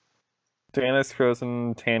 Frozen? Danis,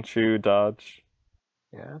 Frozen, Tanchu, Dodge.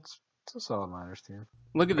 Yeah, it's a solid miners team.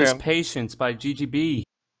 Look at this Okay. patience by GGB.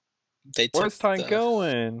 They Where's took Ty the-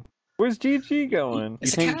 going? Where's GG going? You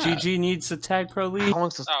It's a think cap. GG needs the tag pro league? How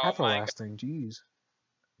long's this Oh capital my God. lasting? Jeez. Use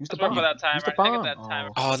the Let's work for bomb. that timer. Use the I think bomb. at that timer.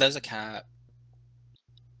 Oh, there's a cap.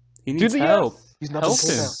 He Do needs the help. yes. He's Help nothing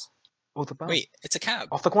him. pulled out. Oh, the bomb. Wait, it's a cap.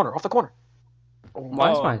 Off the corner. Off the corner. Oh,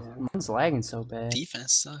 Why is Oh. mine's lagging so bad?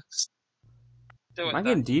 Defense sucks. Do Am it I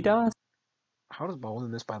then. getting DDoS? How does Bolden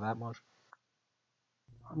miss by that much?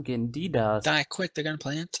 I'm getting DDoS. Die quick, they're gonna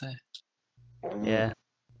play anti. Yeah.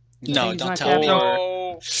 You No, think he's don't not tell me. capping?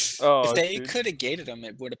 No. Oh, If they dude. could have gated him,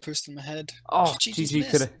 it would have pushed him ahead. Oh, GG's GG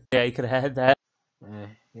missed. could have. Yeah, he could have had that. He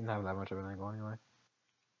didn't have that much of an angle anyway.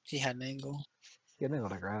 He had an angle. He had an angle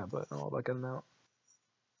to grab, but all about getting out.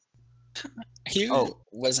 He Oh.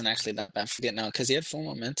 wasn't actually that bad for getting out because he had full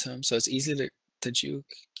momentum, so it's easy to juke.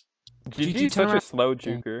 GG's turn such a around. slow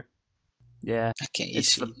juker. Yeah. I can't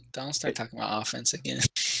It's use Don't start talking about offense again.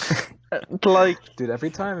 Like, Dude, every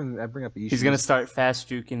time I bring up Ishii, He's gonna start fast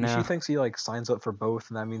juking now. Ishii thinks he like signs up for both,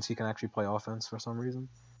 and that means he can actually play offense for some reason.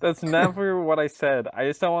 that's never what I said. I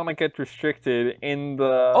just don't want to get restricted in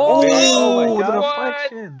the. Oh! Oh my the god! What?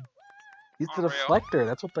 deflection! He's the Unreal. deflector.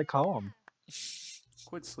 That's what they call him.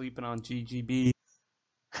 Quit sleeping on GGB.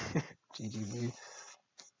 GGB.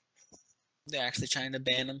 They're actually trying to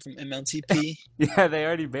ban him from mLTP. Yeah, they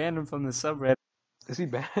already banned him from the subreddit. Is he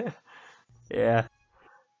bad? Yeah.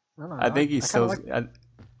 I don't know. I think he's kinda still. Like,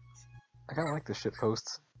 I kind of like the shit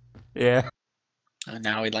posts. Yeah.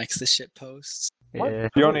 Now he likes the shit posts. What? Yeah.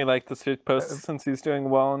 You only like the shit post since he's doing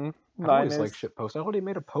well in I always Niners. like shit posts. I already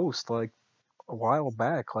made a post like a while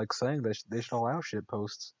back, like saying that they should allow shit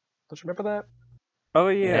posts. Don't you remember that? Oh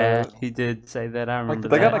Yeah, yeah. he did say that. I remember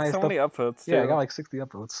They got that. like so Highest many upvotes. Yeah, I too. got like 60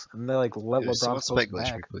 upvotes, and they like let Yeah, LeBron someone post spec glitch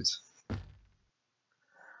back. me, please.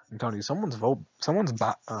 I'm telling you, someone's vote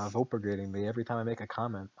brigading me every time I make a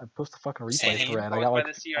comment. I post a fucking replay Same. thread. Posed by the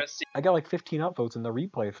CRC. I got like 15 upvotes in the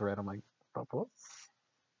replay thread. I'm like, what?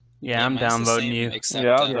 Yeah, I'm mine's the downvoting same, you. Except,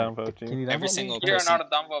 Yeah, I'll Yeah. downvote Can you. you every downvote me? single You're person. not a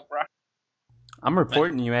dumb vote, bro. I'm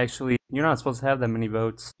reporting you, actually. You're not supposed to have that many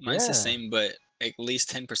votes. Mine's Yeah. the same, but at least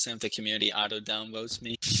 10% of the community auto downvotes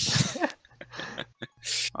me.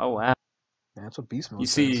 Oh, wow. Yeah, that's what Beast Mode You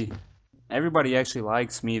says. see, everybody actually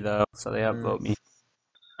likes me, though, so they upvote me.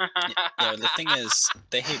 Yeah, the thing is,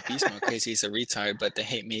 they hate Beast Mode because he's a retard, but they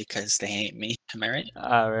hate me because they hate me. Am I right?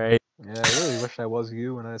 Alright. Yeah, I really wish I was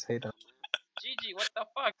you, and I just hate him. GG, what the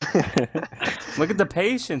fuck? Look at the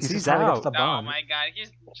patience. He's He's just trying to get out. to the Oh bomb. my god, he's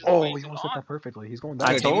just Oh, way he too almost hit long. that perfectly. He's going I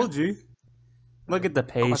down. Good, you told you. Look at the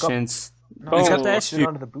Oh my God. patience. No, He's Oh. got that Get shoot.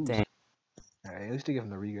 onto the boost. Dang. Alright, at least you give him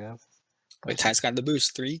the regrab. Wait, Ty's got the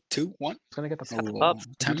boost. 3, 2, 1. He's gonna get the Oh, up.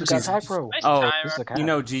 timer's got easy. tag pro. Nice Oh, timer. This is a cap. You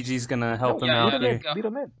know Gigi's gonna help him yeah, out yeah, here. yeah. Lead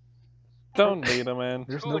him in. Don't lead him in.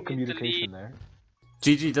 There's Who no needs to communication lead? there.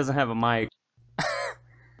 Gigi doesn't have a mic. Oh,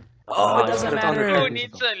 Oh, it yeah, doesn't it's on the matter. Who card.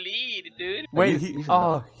 needs to lead, dude? Wait, Even- he. even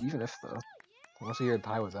Oh, Even if the once he heard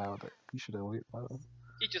Ty was out, he should have lead.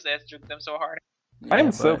 He just S-juked them so hard. I'm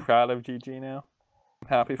yeah, so but proud of GG now. I'm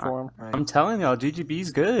happy for him. I'm telling y'all,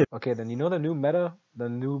 GGB's good. Okay, then you know the new meta, the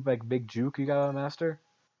new like big juke you gotta master.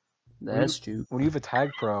 That's true. When you have a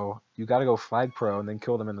tag pro, you gotta go flag pro and then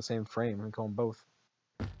kill them in the same frame and kill them both.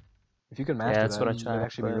 If you can master that's that, what I you tried, would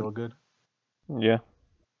actually be but- real good. Yeah.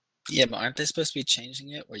 Yeah, but aren't they supposed to be changing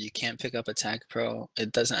it where you can't pick up Attack Pro?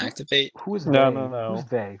 It doesn't activate. Who is No, they? no, no. Who's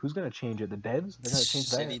they? Who's gonna change it? The devs? They're gonna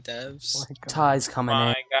change that. Shitty devs. Oh my God. Ty's coming My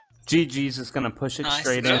in. god. GG's just gonna push it No, I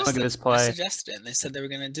straight in. Look at suggested- this I play. suggested it, and they said they were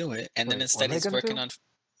gonna do it, and then Wait, instead what are he's they gonna working do? on.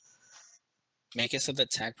 make it so that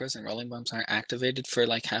tag pros and rolling bombs aren't activated for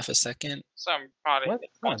like half a second. So I'm probably What?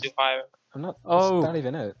 125. I'm not. Oh. That's not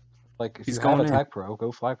even it. Like if He's you have going in. attack pro,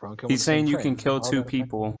 go flag pro and kill him He's with the same saying you trait. can kill All 2 that attack-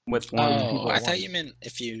 people with one. Two people Oh, I at thought once. you meant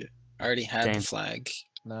if you already had the Dang. flag.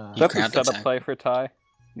 Nah. You That's a grabbed setup attack. play for Ty.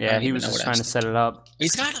 Yeah, don't he even was know just what trying I'm to set it up.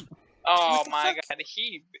 He's got him. Oh What the my fuck? god,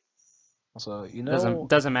 he So you know.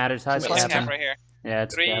 Doesn't matter. Ty's Wait, it's cap capping. right here. Yeah,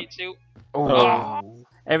 it's 3, cap. 2. Oh.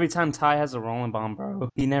 Every time Ty has a rolling bomb, bro,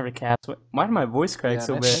 he never caps. Why did my voice crack Yeah,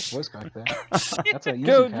 so nice bad? voice crack there. That's an easy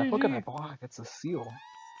Go, cap. Look at GG. that block. It's a seal.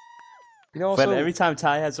 You know, also, But every time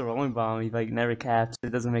Ty has a rolling bomb, he like never caps.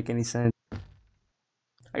 It doesn't make any sense.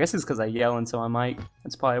 I guess it's because I yell into my mic.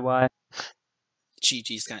 That's probably why.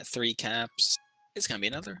 GG's got 3 caps. It's gonna be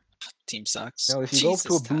another. Team sucks. you know, if you go to a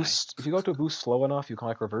Jesus, Ty. boost, if you go to a boost slow enough, you can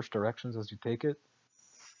like reverse directions as you take it.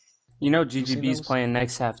 You know seen GGB's those? playing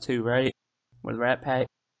next half too, right? With Rat Pack.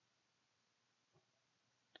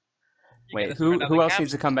 You Wait, gotta who spread out the else caps.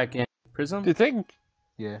 needs to come back in? Prism? Do you think?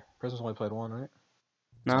 Yeah, Prism's only played one, right?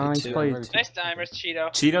 No, he's 2. played. Maybe Nice timers, Cheeto.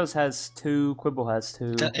 Cheetos has 2. Quibble has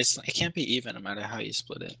 2. It can't be even no matter how you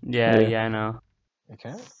split it. Yeah, I know. You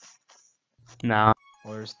can't. Nah.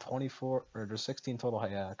 Well, there's 24 or there's 16 total.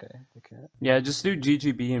 Yeah, okay. You can't. Yeah, just do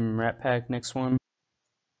GGB and Rat Pack next one.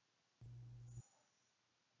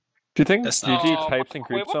 Do you think That's GG not- types in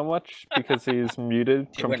group Quibble? so much because he's muted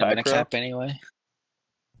It from wouldn't have been tag a pro? cap anyway.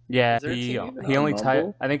 Yeah, Is there a he team even he on only type.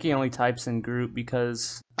 Mumble? I think he only types in group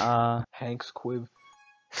because Hank's Quib.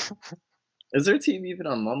 Is there a team even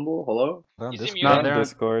on Mumble? Hello? They're on You see Discord. me No, They're on they're on-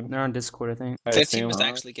 Discord. they're on Discord. I think. I Their team assume. is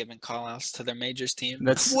actually giving callouts to their majors team.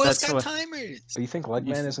 That's What's that's got what. timers? But you think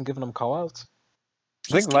Legman isn't giving them callouts?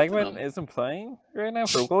 I think He's giving Legman them- isn't playing right now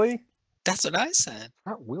for Willie. That's what I said.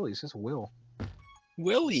 Not Will. It's just Will.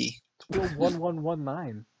 Willie. It's Will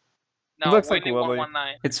 1119. No, looks like Willie Willie.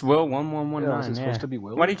 119. It's Will Yeah, is 1119. it Yeah. supposed to be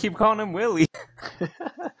Will? Why do you keep calling him Willie?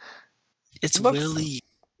 It's Looks- Willie.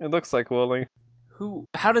 It looks like Willie. Who?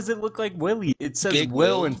 How does it look like Willie? It says Big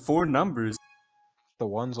Will Will. in 4 numbers. The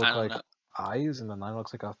ones I look don't like know. eyes, and the 9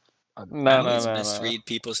 looks like a. I No, always no. misread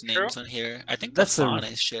people's True. names on here. I think the That's a- font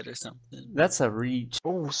is shit or something. That's a reach.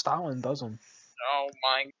 Oh, Stalin does them. Oh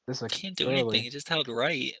my. This is I like can't do early. anything. It just held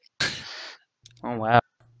right. Oh wow.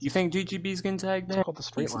 You think GGB's getting tagged It's there? called the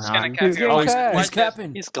straight He's line. Gonna not. cap He's your getting Oh, he's, tagged. he's Watch this.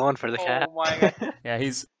 capping. He's going for the cap. Oh my god. Yeah,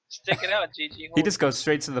 he's Stick it out, GG. he just goes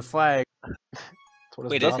straight to the flag. That's what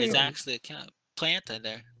his Wait, job it's is. actually a cap. Planta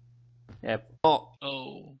there. Yep. Oh,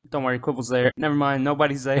 Oh. don't worry, Quibble's there. Never mind,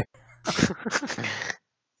 nobody's there.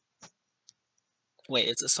 Wait,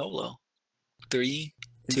 it's a solo. 3,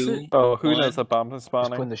 Is 2. it? Oh, who One. knows the bombs are He's putting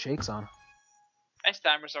spawning? the shakes on. Nice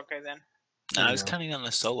timers, okay then. No, I There was you go. counting on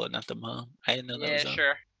the solo, not the bomb. I didn't know that Yeah, was up.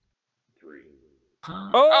 sure.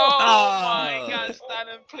 Huh? Oh! Oh my god,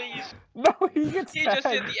 Stalin, please. No, he gets He just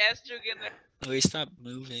did tagged. the S juke in there. Oh, he stopped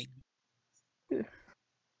moving.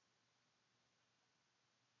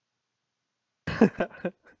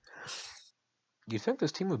 You think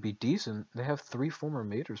this team would be decent? They have 3 former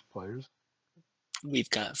majors players. We've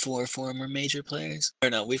got 4 former major players. Or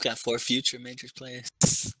no, we've got 4 future major players.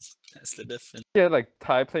 That's the difference. Yeah, like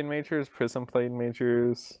Ty played majors, Prism played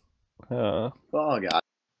majors. Oh god.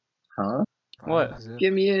 Huh? What? Is it-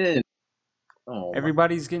 Get me in. Oh,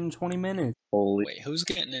 Everybody's getting 20 minutes. holy. Wait, who's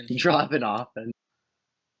getting in here? Dropping off and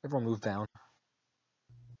Everyone move down.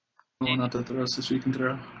 Not to throw so she can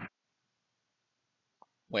throw.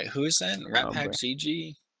 Wait, who's in? Rat Oh, Pack bro.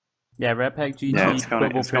 GG? Yeah, Rat Pack GG, Yeah, it's going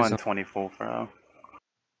Quibble, Prism. 24 for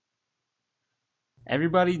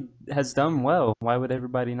Everybody has done well. Why would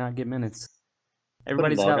everybody not get minutes?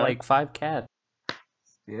 Everybody's log got on. like 5 caps.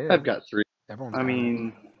 Yeah. I've got 3. Everyone's I down.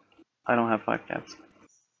 mean, I don't have 5 caps.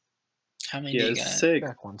 How many do Yeah, you got? 6.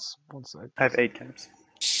 Back once. One sec. I have 8 caps.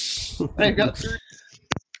 I've got 3.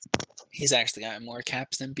 He's actually got more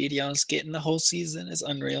caps than BDL's getting the whole season. It's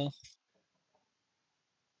unreal.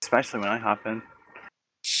 Especially when I hop in.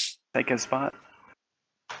 Take his spot.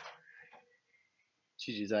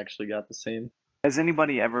 GG's actually got the same. Has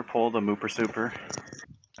anybody ever pulled a Mooper Super?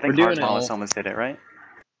 I We're think doing Hard it. Mollis almost did it, right?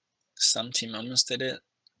 Some team almost did it Park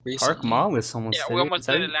recently. Mollis almost Yeah, did we it. almost Is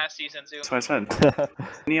that did it? it last season too. That's what I said.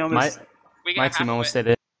 And he almost, We My got team half almost of it.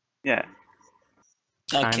 did it. yeah.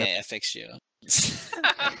 Okay, I fixed you.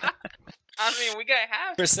 I mean, we got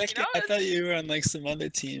half. For a second, you know, I thought you were on like some other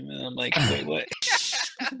team, and I'm like, wait, what?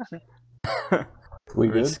 We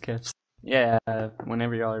good? Risk catch. Yeah,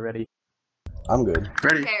 whenever y'all are ready. I'm good.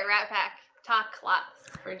 Ready? Okay, Rat Pack. Talk lots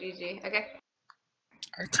for GG. Okay.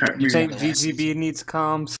 Our team You was think on the last GGB season. needs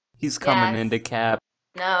comms? He's coming Yes. into cap.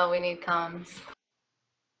 No, we need comms.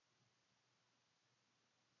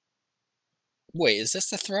 Wait, is this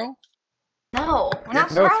the throw? No, we're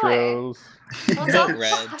not No throwing. throws. Well, Vote no,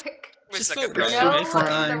 red. fuck. Just like vote a red. No Right?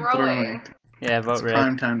 fucking throwing. Yeah, vote It's red.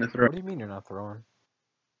 prime time to throw. What do you mean you're not throwing?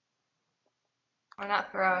 We're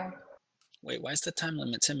not throwing. Wait, why is the time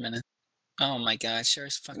limit 10 minutes? Oh my god, sure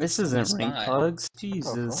as fucking This stole my isn't ring spot. pugs. What the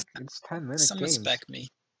Jesus. fuck? It's 10-minute Someone games. spec me.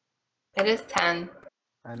 It is 10.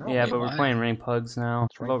 I know. Yeah, Wait, but we're why? playing ring pugs now.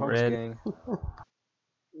 It's Ring Vote Pugs red. gang.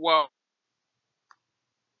 Whoa.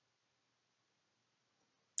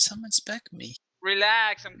 Someone spec me.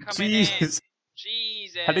 Relax, I'm coming in. Jeez.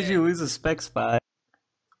 Jesus. How did you lose a spec spot?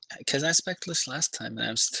 Because I specless last time and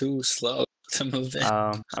I was too slow to move in.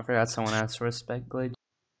 I forgot someone asked for a spec glitch.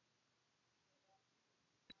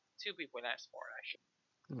 2 people asked for it,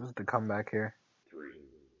 actually. This is the comeback here. 3,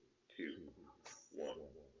 2, 1.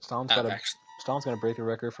 Stalin's gonna break the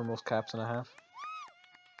record for most caps and a half.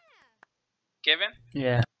 Given?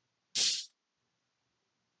 Yeah.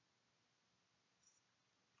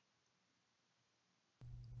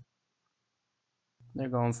 They're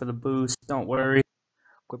going for the boost. Don't worry.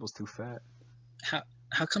 Quibble's too fat.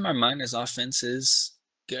 How come our miners offense is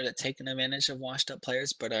good at taking advantage of washed up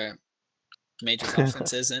players, but our majors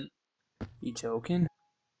offense isn't? You joking?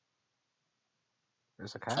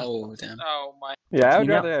 There's a cap. Oh damn. Oh my. Yeah, I would You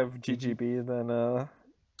know- rather have GGB than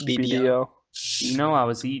BDO. BDO. You know I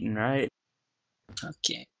was eating, right?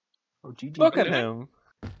 Okay. Oh, GG. Look at him.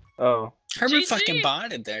 Oh, Herbert GG. fucking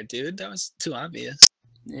botted there, dude. That was too obvious.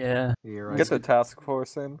 Yeah. You're right. get the task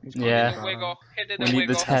force in. He's Yeah. probably Wiggle. Hit the We need the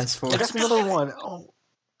wiggle. task Oh, force. that's another one. Oh,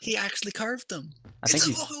 He actually carved him. I think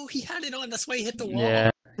he's. Oh, he had it on. That's why he hit the wall. Yeah.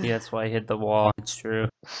 That's why he hit the wall. It's true.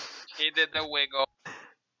 He did the wiggle.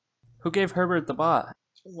 Who gave Herbert the bot?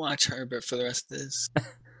 Watch Herbert for the rest of this.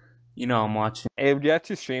 You know I'm watching. Hey, would you have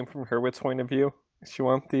to stream from Herbert's point of view? If you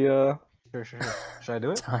want the sure. Should I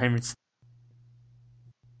do it? Timers.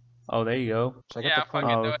 Oh, there you go. Should I get Yeah, the point?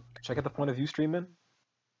 fucking do it. Should I get the point of view streaming?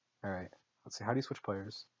 All right. Let's see. How do you switch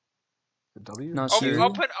players? The W. No, Oh, sir.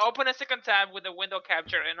 open a second tab with the window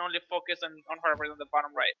capture and only focus on Herbert on the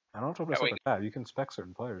bottom right. I don't know if That way- it's a tab. You can spec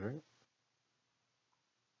certain players, right?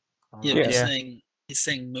 I don't Yeah, know. but Yeah. he's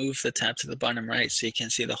saying move the tab to the bottom right so you can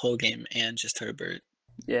see the whole game and just Herbert.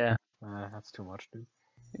 Yeah. That's too much, dude.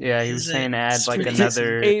 Yeah, he was Is it saying add like streaming?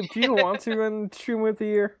 another. Abe, do you want to run stream with the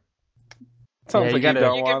year? Sounds you like gotta- you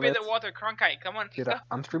don't You can want be it. the water Cronkite. Come on, Dude, let's go.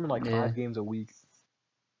 I'm streaming like Yeah. 5 games a week.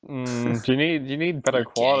 You need better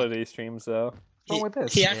Okay. quality streams though. What's wrong with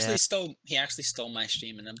this? He Yeah. actually stole my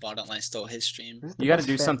stream and then bottom line stole his stream. This is the You got to best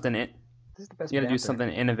do ban- something. This is the best You got to do banter. something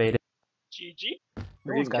innovative. GG. No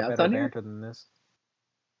Are one's you got capped better on here? banter than this.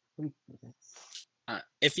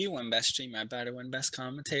 If you win best stream, I better win best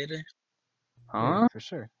commentator. Huh? For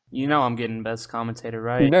sure. You know I'm getting best commentator,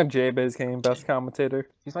 right? You know J-Biz getting best commentator.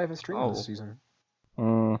 He's not even streaming Oh. this season.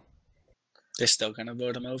 They're still gonna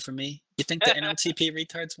vote him over me. You think the NLTP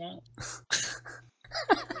retards won't?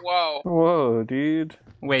 Whoa. Whoa, dude.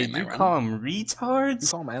 Wait, Am I you wrong? call them You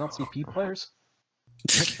retards? call them NLTP players?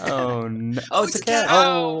 Oh no! Oh, it's a cat.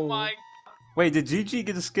 Oh my. Wait, did GG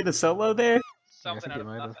just get a solo there? Something think out it of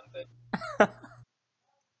might have. nothing. Dude.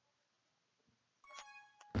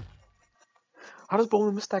 How does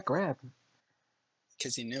Bowman miss that grab?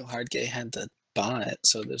 Because he knew Hardgate had the bot,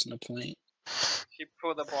 so there's no point. He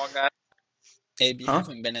pulled the ball, guy. Abe, you Huh?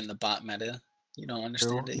 haven't been in the bot meta. You don't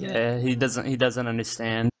understand True. it yet. Yeah, he doesn't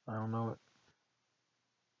understand. I don't know it.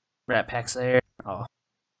 Rat Pack's there. Oh,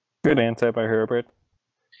 Good anti by Herbert.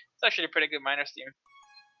 It's actually a pretty good miners team.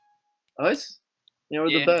 Us? Yeah, we're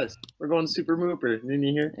Yeah. the best. We're going super mooper. Didn't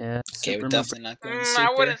you hear? yeah. Okay, Super we're definitely not going I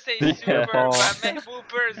super. wouldn't say Yeah. super, but I meant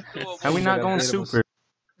boopers. Doable. How we not Should've going hated us. super?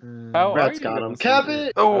 How Rat's are you got gonna him. see Cap it?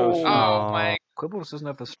 it! Oh, Oh my. Quibbles doesn't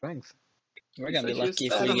have the strength. We're gonna be Such a lucky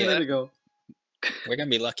if stat we a minute get. ago. We're gonna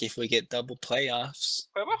be lucky if we get double playoffs.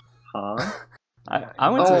 Huh? I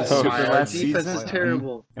went to Oh, super my last defense season, is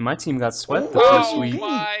terrible. and my team got swept the Oh, first Oh week.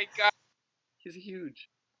 my god. He's huge.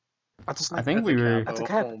 That's a I snipe. think That's we a were. That's a Oh,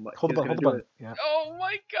 cap. oh my- Hold he's the button. gonna Hold the do button. it. Yeah. Oh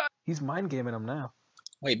my god. He's mind gaming him now.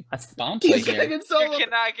 Wait, I th- bomb play He's gonna here. get You solo.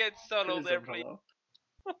 cannot get solo Finish there, him, please.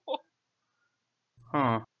 hello.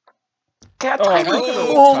 Huh? Cat Oh, timer!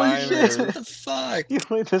 oh, Holy timers. shit! What the fuck? You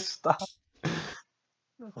made this stop.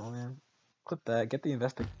 Oh man. Clip that. Get the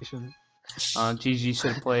investigation. GG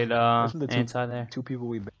should have played Listen to anti there. 2 people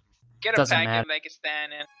we banned. Get a Doesn't packet matter. like a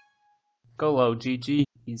stand in. Go low, GG.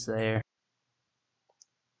 He's there.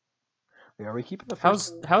 Wait, are we keeping the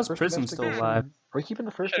How's first Prism still investigation- alive? Are we keeping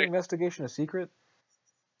the first Sure. investigation a secret?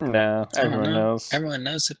 No, I don't everyone know. knows. Everyone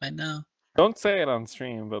knows it by now. Don't say it on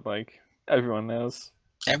stream, but like everyone knows.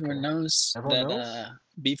 Everyone knows Everyone that knows?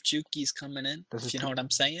 Beef Juki's coming in. This If is you know t- what I'm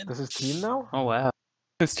saying. Does his team know? Oh wow.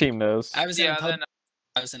 His team knows. I was in Yeah, a pub. then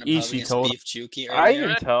I was in a pub Ishii against told Beef Juki I earlier.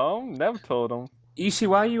 didn't tell him. Never told him. Ishii,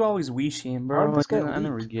 why are you always Weeshiing, How bro? did this get I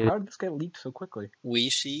never leaked? get How it. did this get leaked so quickly?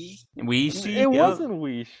 Weeshi. Weeshi? It Yep. wasn't It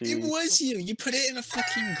Weishi. was you. You put it in a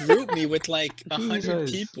fucking group me with like 100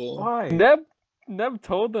 Jesus, people. Why? Neb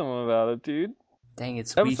told them about it, dude. Dang,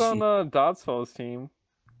 it's Neb's on Weeshi. Dodsfall's team.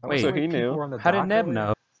 Wait, so he knew. How did Neb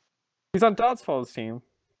know? He's on Dodsfall's team.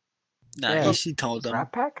 Nah, Yeah. Ishii told them.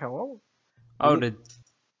 Rat Pack? Hello? Oh,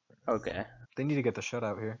 okay. They need to get the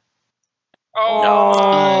shutout here.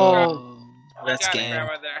 Oh! That's Got it, game. grab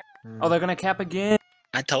it there. Oh, they're gonna cap again?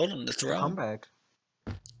 I told him to throw. Comeback.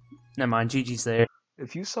 Never mind, GG's there.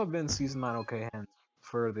 If you sub in Season 9 OK Hens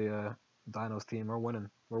for the Dinos team, we're winning.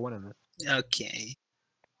 We're winning it. Okay.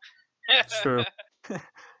 True.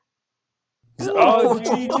 Oh,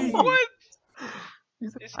 GG. What?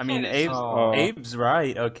 I mean, Oh. Abe's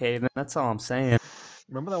right. Okay, then that's all I'm saying.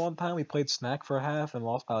 Remember that one time we played Snack for a half and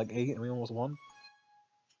lost by like 8 and we almost won?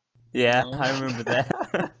 Yeah, Oh. I remember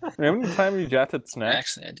that. Remember the time you drafted Snack?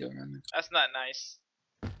 Actually, I do remember. That's not nice.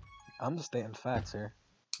 I'm just stating facts here.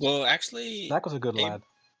 Well, actually, Snack was a good lad.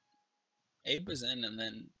 Abe was in and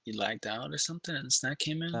then he lagged out or something and Snack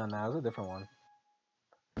came in. No, it was a different one.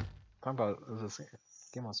 Talking about it was a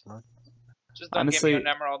game on Smart. Just don't Honestly- give me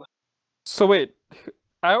an emerald. So wait,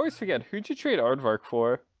 I always forget, who'd you trade Aardvark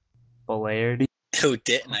for? Polarity. Who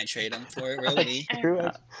didn't I trade him for, really?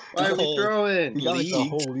 Why are we throwing? He got like the League.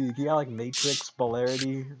 whole league. He got like Matrix,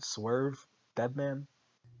 Polarity, Swerve, Deadman.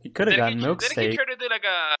 He could have gotten Milk Didn't he Steak. try to do like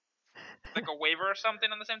a waiver or something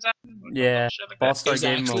on the same time? Yeah, Shit like Ball that. It Star was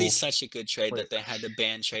gave him actually a... such a good trade Wait. that they had to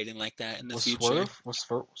ban trading like that in the Was future.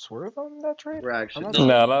 Swerve on that trade? We're actually I'm No,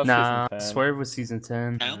 not- that was Nah, season 10. Swerve was season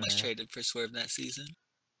 10. I almost traded for Swerve that season.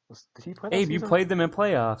 Did he play that Abe, you season? played them in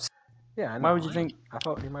playoffs. Yeah, I know. Why would you think... I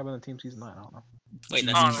thought he might have been in Team Season 9. I don't know. Wait,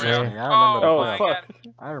 Oh, that's really? Yeah, I remember the Oh, playoff.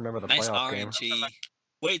 fuck. I remember the nice playoff game. RNG.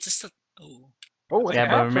 Wait, just a... Oh. Oh, Yeah,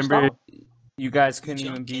 it's but back, first remember, out. you guys couldn't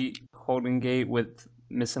even Junkin. beat Holden Gate with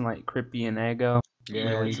missing like Crippy and Ego.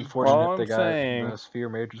 Yeah, it's Mhm. unfortunate All they I'm got saying- the Sphere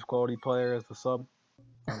Majors quality player as the sub.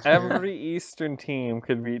 Every Eastern team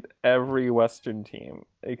could beat every Western team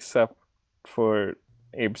except for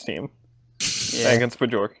Abe's team Yeah, against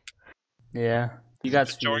Bajork. yeah. You got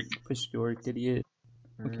Push Sphere, York. push York, idiot.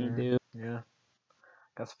 What can you do? Yeah.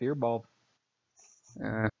 Got Sphere Ball.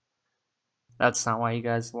 That's not why you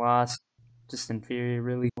guys lost. Just inferior,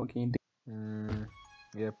 really. What can you do?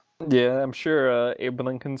 Yep. Yeah, I'm sure Abe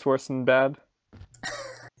Lincoln's worse than bad.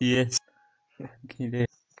 Yes. What can you do?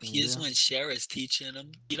 He is when Shara's teaching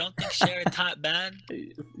him. You don't think Shara taught bad?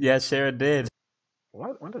 Yeah, Shara did.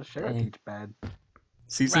 What? When does Shara Dang. teach bad?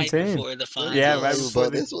 Season Right 10. before the finals. Yeah, right Yo, before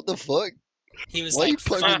about the... this? What the fuck? He was Why you like,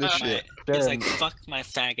 plugging fuck this my, shit? he was Darren. like, fuck my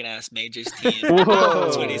faggot ass Majors team. Whoa.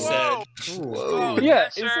 That's what he said. Whoa. Yeah,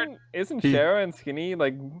 Sure. isn't He- Shara and Skinny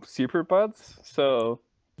like super buds? So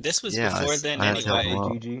This was Yeah, before I- then I had to help anyway. him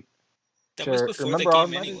out. GG. That Sure, was before the remember our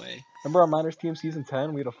game minors? anyway. Remember our minors team season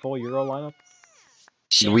 10? We had a full Euro lineup.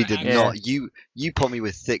 We Shara did actually- Yeah. not. You put me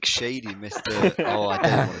with thick shady, Mr. Oh, I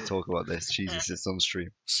don't want to talk about this. Jesus, it's on stream.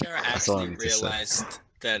 Shara That's all I actually need to say. realized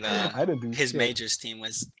that I didn't do his shit. Majors team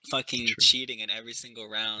was fucking True. cheating in every single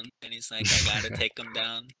round, and he's like, I gotta take them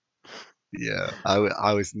down. Yeah,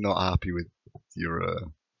 I was not happy with your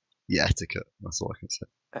etiquette. That's all I can say.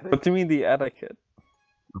 what do you mean the etiquette?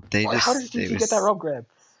 They Why- just How did they, GG was, get that rope grab?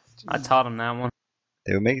 I taught him that one.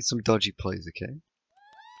 they were making some dodgy plays, okay?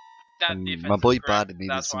 That And defense my boy is great, Bad needed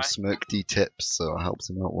that's some why. smoke D tips, so I helped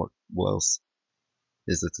him out. What else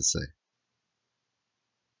is there to say?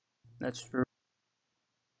 That's true.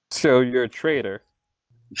 So you're a traitor.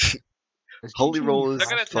 Is Holy GG Rollers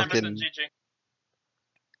Look at the time fucking and GG.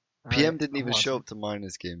 PM Alright, didn't I'm even show watching. up to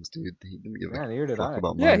minors games, dude. He didn't give Yeah, a neither did fuck I.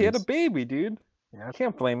 about Yeah, he had a minors. baby, dude. Yeah, I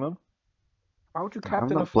can't blame him. why would you I'm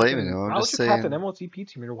captain not a blaming fucking, him, I'm why would just you captain saying- mLTP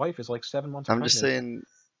team? Your wife is like 7 months I'm pregnant. just saying,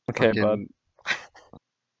 Okay, bud. fucking,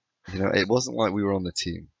 you know, it wasn't like we were on the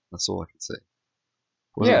team. That's all I can say. It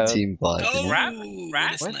wasn't Yeah. a team vibe, you know? Rap? Ooh,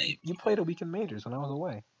 Rap? what a What? snipe. You played a week in majors when I was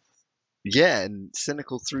away. Yeah, and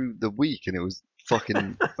cynical through the week, and it was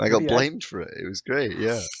fucking. I got Yeah. blamed for it. It was great.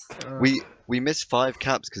 Yeah, we missed 5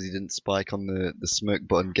 caps because he didn't spike on the smoke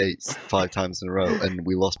button gates 5 times in a row, and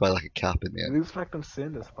we lost by like a cap in the Did end. you expect him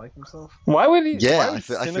Sin to spike himself? Why would he? Yeah, why I would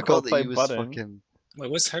forgot Cynical that play he was button? fucking.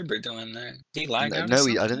 Wait, what's Herbert doing there? Did he lag out or No,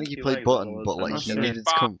 something? I don't think he He played lagged button, out but a like lot. he His needed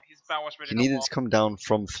to come. His bow was He ready needed to to come down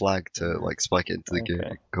from flag to like spike it into the game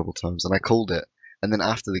Okay. a couple times, and I called it. And then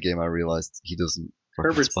after the game, I realized he doesn't. fucking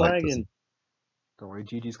Herbert's spike, does he? lagging. Don't worry,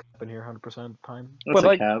 GG's capping here 100% of the time. That's But, a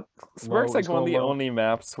like, cap. Smirk's Low, like it's one of going the low. only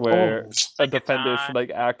maps where a Take your defender time. should like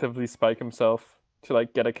actively spike himself to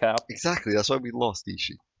like get a cap. Exactly. That's why we lost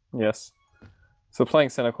Ishii. Yes. So playing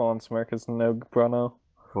Cynical on Smirk is no bueno.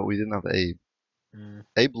 But we didn't have Abe.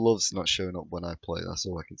 Abe loves not showing up when I play. That's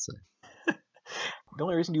all I can say. The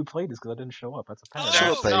only reason you played is because I didn't show up. That's a penalty.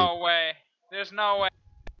 There's no way. There's no way.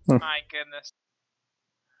 My goodness.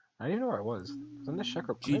 I didn't even know where I was. I was in the Czech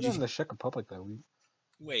Republic. Maybe in the Czech Republic that week.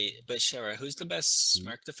 Wait, but Shara, who's the best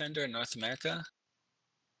Smirk defender in North America?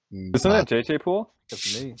 Isn't that JJ Pool?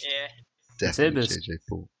 That's me. Yeah. Definitely JJ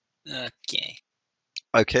Pool. Okay.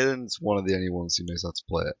 Caden's one of the only ones who knows how to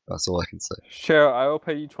play it. That's all I can say. Cheryl, I will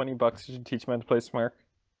pay you $20 if you teach me how to play Smirk.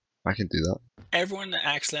 I can do that. Everyone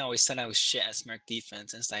actually always said I was shit at Smirk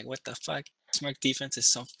defense. And it's like, what the fuck? Smirk defense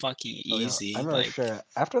is so fucking easy. I remember sure.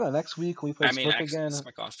 After the next week, we played Smirk again.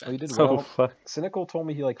 Smirk offense. We did well. Cynical told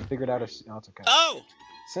me he figured out a. Oh, it's okay. Oh!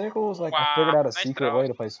 Cynical was like, I figured out a secret way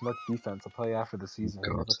to play Smirk defense to play after the season. He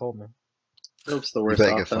never told me. Hope's the worst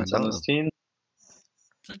offense on this team.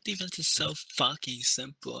 Smirk defense is so fucking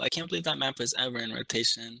simple. I can't believe that map was ever in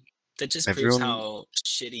rotation. That just proves how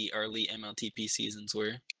shitty early mLTP seasons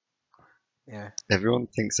were. Yeah. Everyone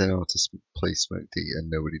thinks they know how to play Smoke D, and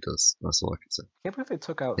nobody does. That's all I can say. I can't believe they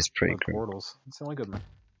took out it's pretty portals. It's the only good one.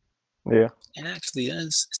 Yeah. It actually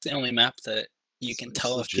is. It's the only map that you can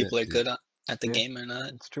tell if people are good at the game or not.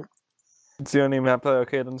 It's true. It's the only map that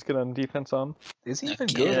Caden's good on defense on. Is he even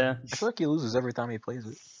good? Yeah. I feel like he loses every time he plays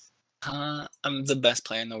it. I'm the best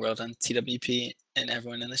player in the world on TWP, and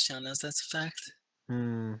everyone in this channel knows that's a fact.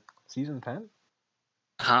 Season 10?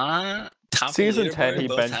 Top Season 10, he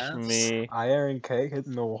benched me. Iron K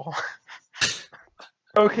hitting the wall.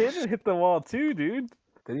 Caden hit the wall too, dude.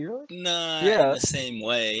 Did he really? Nah, yeah. in the same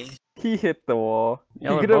way. He hit the wall.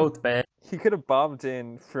 Yeah, we're both bad. He could have bobbed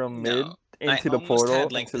in from mid into the I portal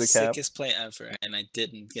had, into the cap. sickest play ever, and I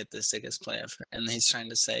didn't get the sickest play ever. And he's trying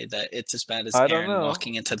to say that it's as bad as Aaron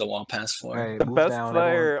walking into the wall pass 4. Right, the best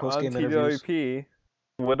player on TWP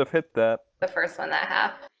would have hit that. The first one that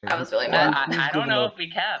half. I was really mad. I don't know if we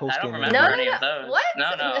capped. I don't remember any of those. What?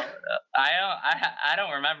 No. I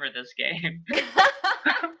don't remember this game.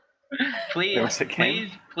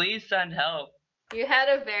 Please send help. You had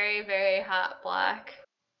a very, very hot black.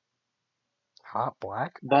 Hot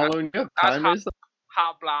black? Balloon, you have timers?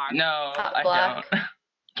 Hot black. No, hot I black. don't.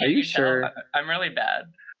 Are you sure? I'm really bad.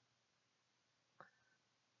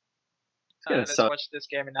 Let's watch this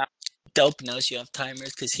game now. Dope knows you have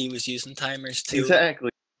timers because he was using timers too. Exactly.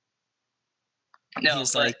 No,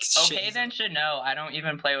 He's but like, then should know I don't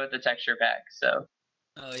even play with the texture pack, so.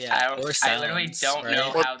 Oh yeah. I literally don't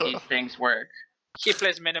know how these things work. He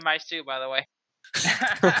plays minimize too, by the way.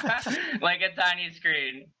 Like a tiny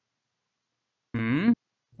screen.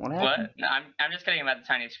 What happened? What? No, I'm just kidding about the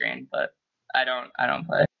tiny screen, but I don't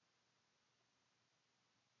play.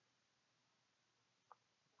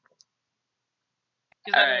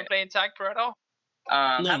 He's not even playing Tag Pro at all?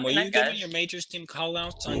 No, were you giving your Majors team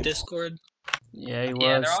callouts on Discord? Yeah, he was.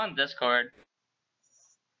 Yeah, they're on Discord.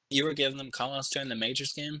 You were giving them callouts during the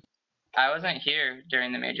Majors game? I wasn't here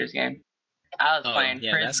during the Majors game. I was playing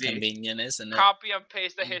yeah, Frisbee. That's convenient, isn't it? Copy and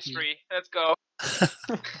paste the history. Let's go.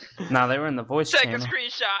 Nah, they were in the voice Take channel. a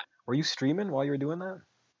screenshot. Were you streaming while you were doing that?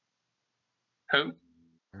 Who?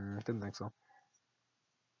 Didn't think so.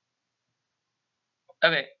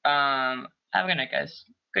 Okay, have a good night, guys.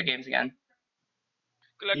 Good games again.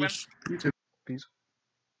 Good luck, man. You too. Peace.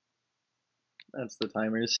 That's the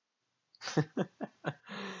timers. That's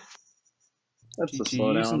the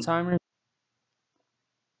GG using slowdown. timers?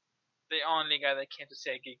 The only guy that came to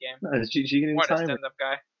say a good game. No, it's GG getting What a timer. stand-up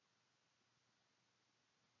guy.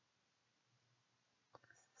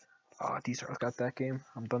 Oh, D-Star's got that game.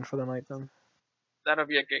 I'm done for the night then. That'll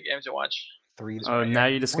be a good game to watch. 3. Oh, now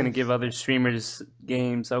you're just gonna give other streamers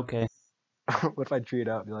games. Okay. What if I treat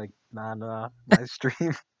out? Be like, nah, nice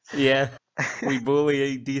stream. Yeah. We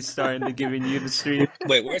bully D-Star into giving you the stream.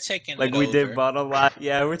 Wait, we're taking like it we over. did Bottle Lot.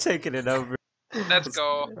 Yeah, we're taking it over. Let's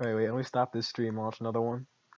go. Wait, let me stop this stream. Watch another one.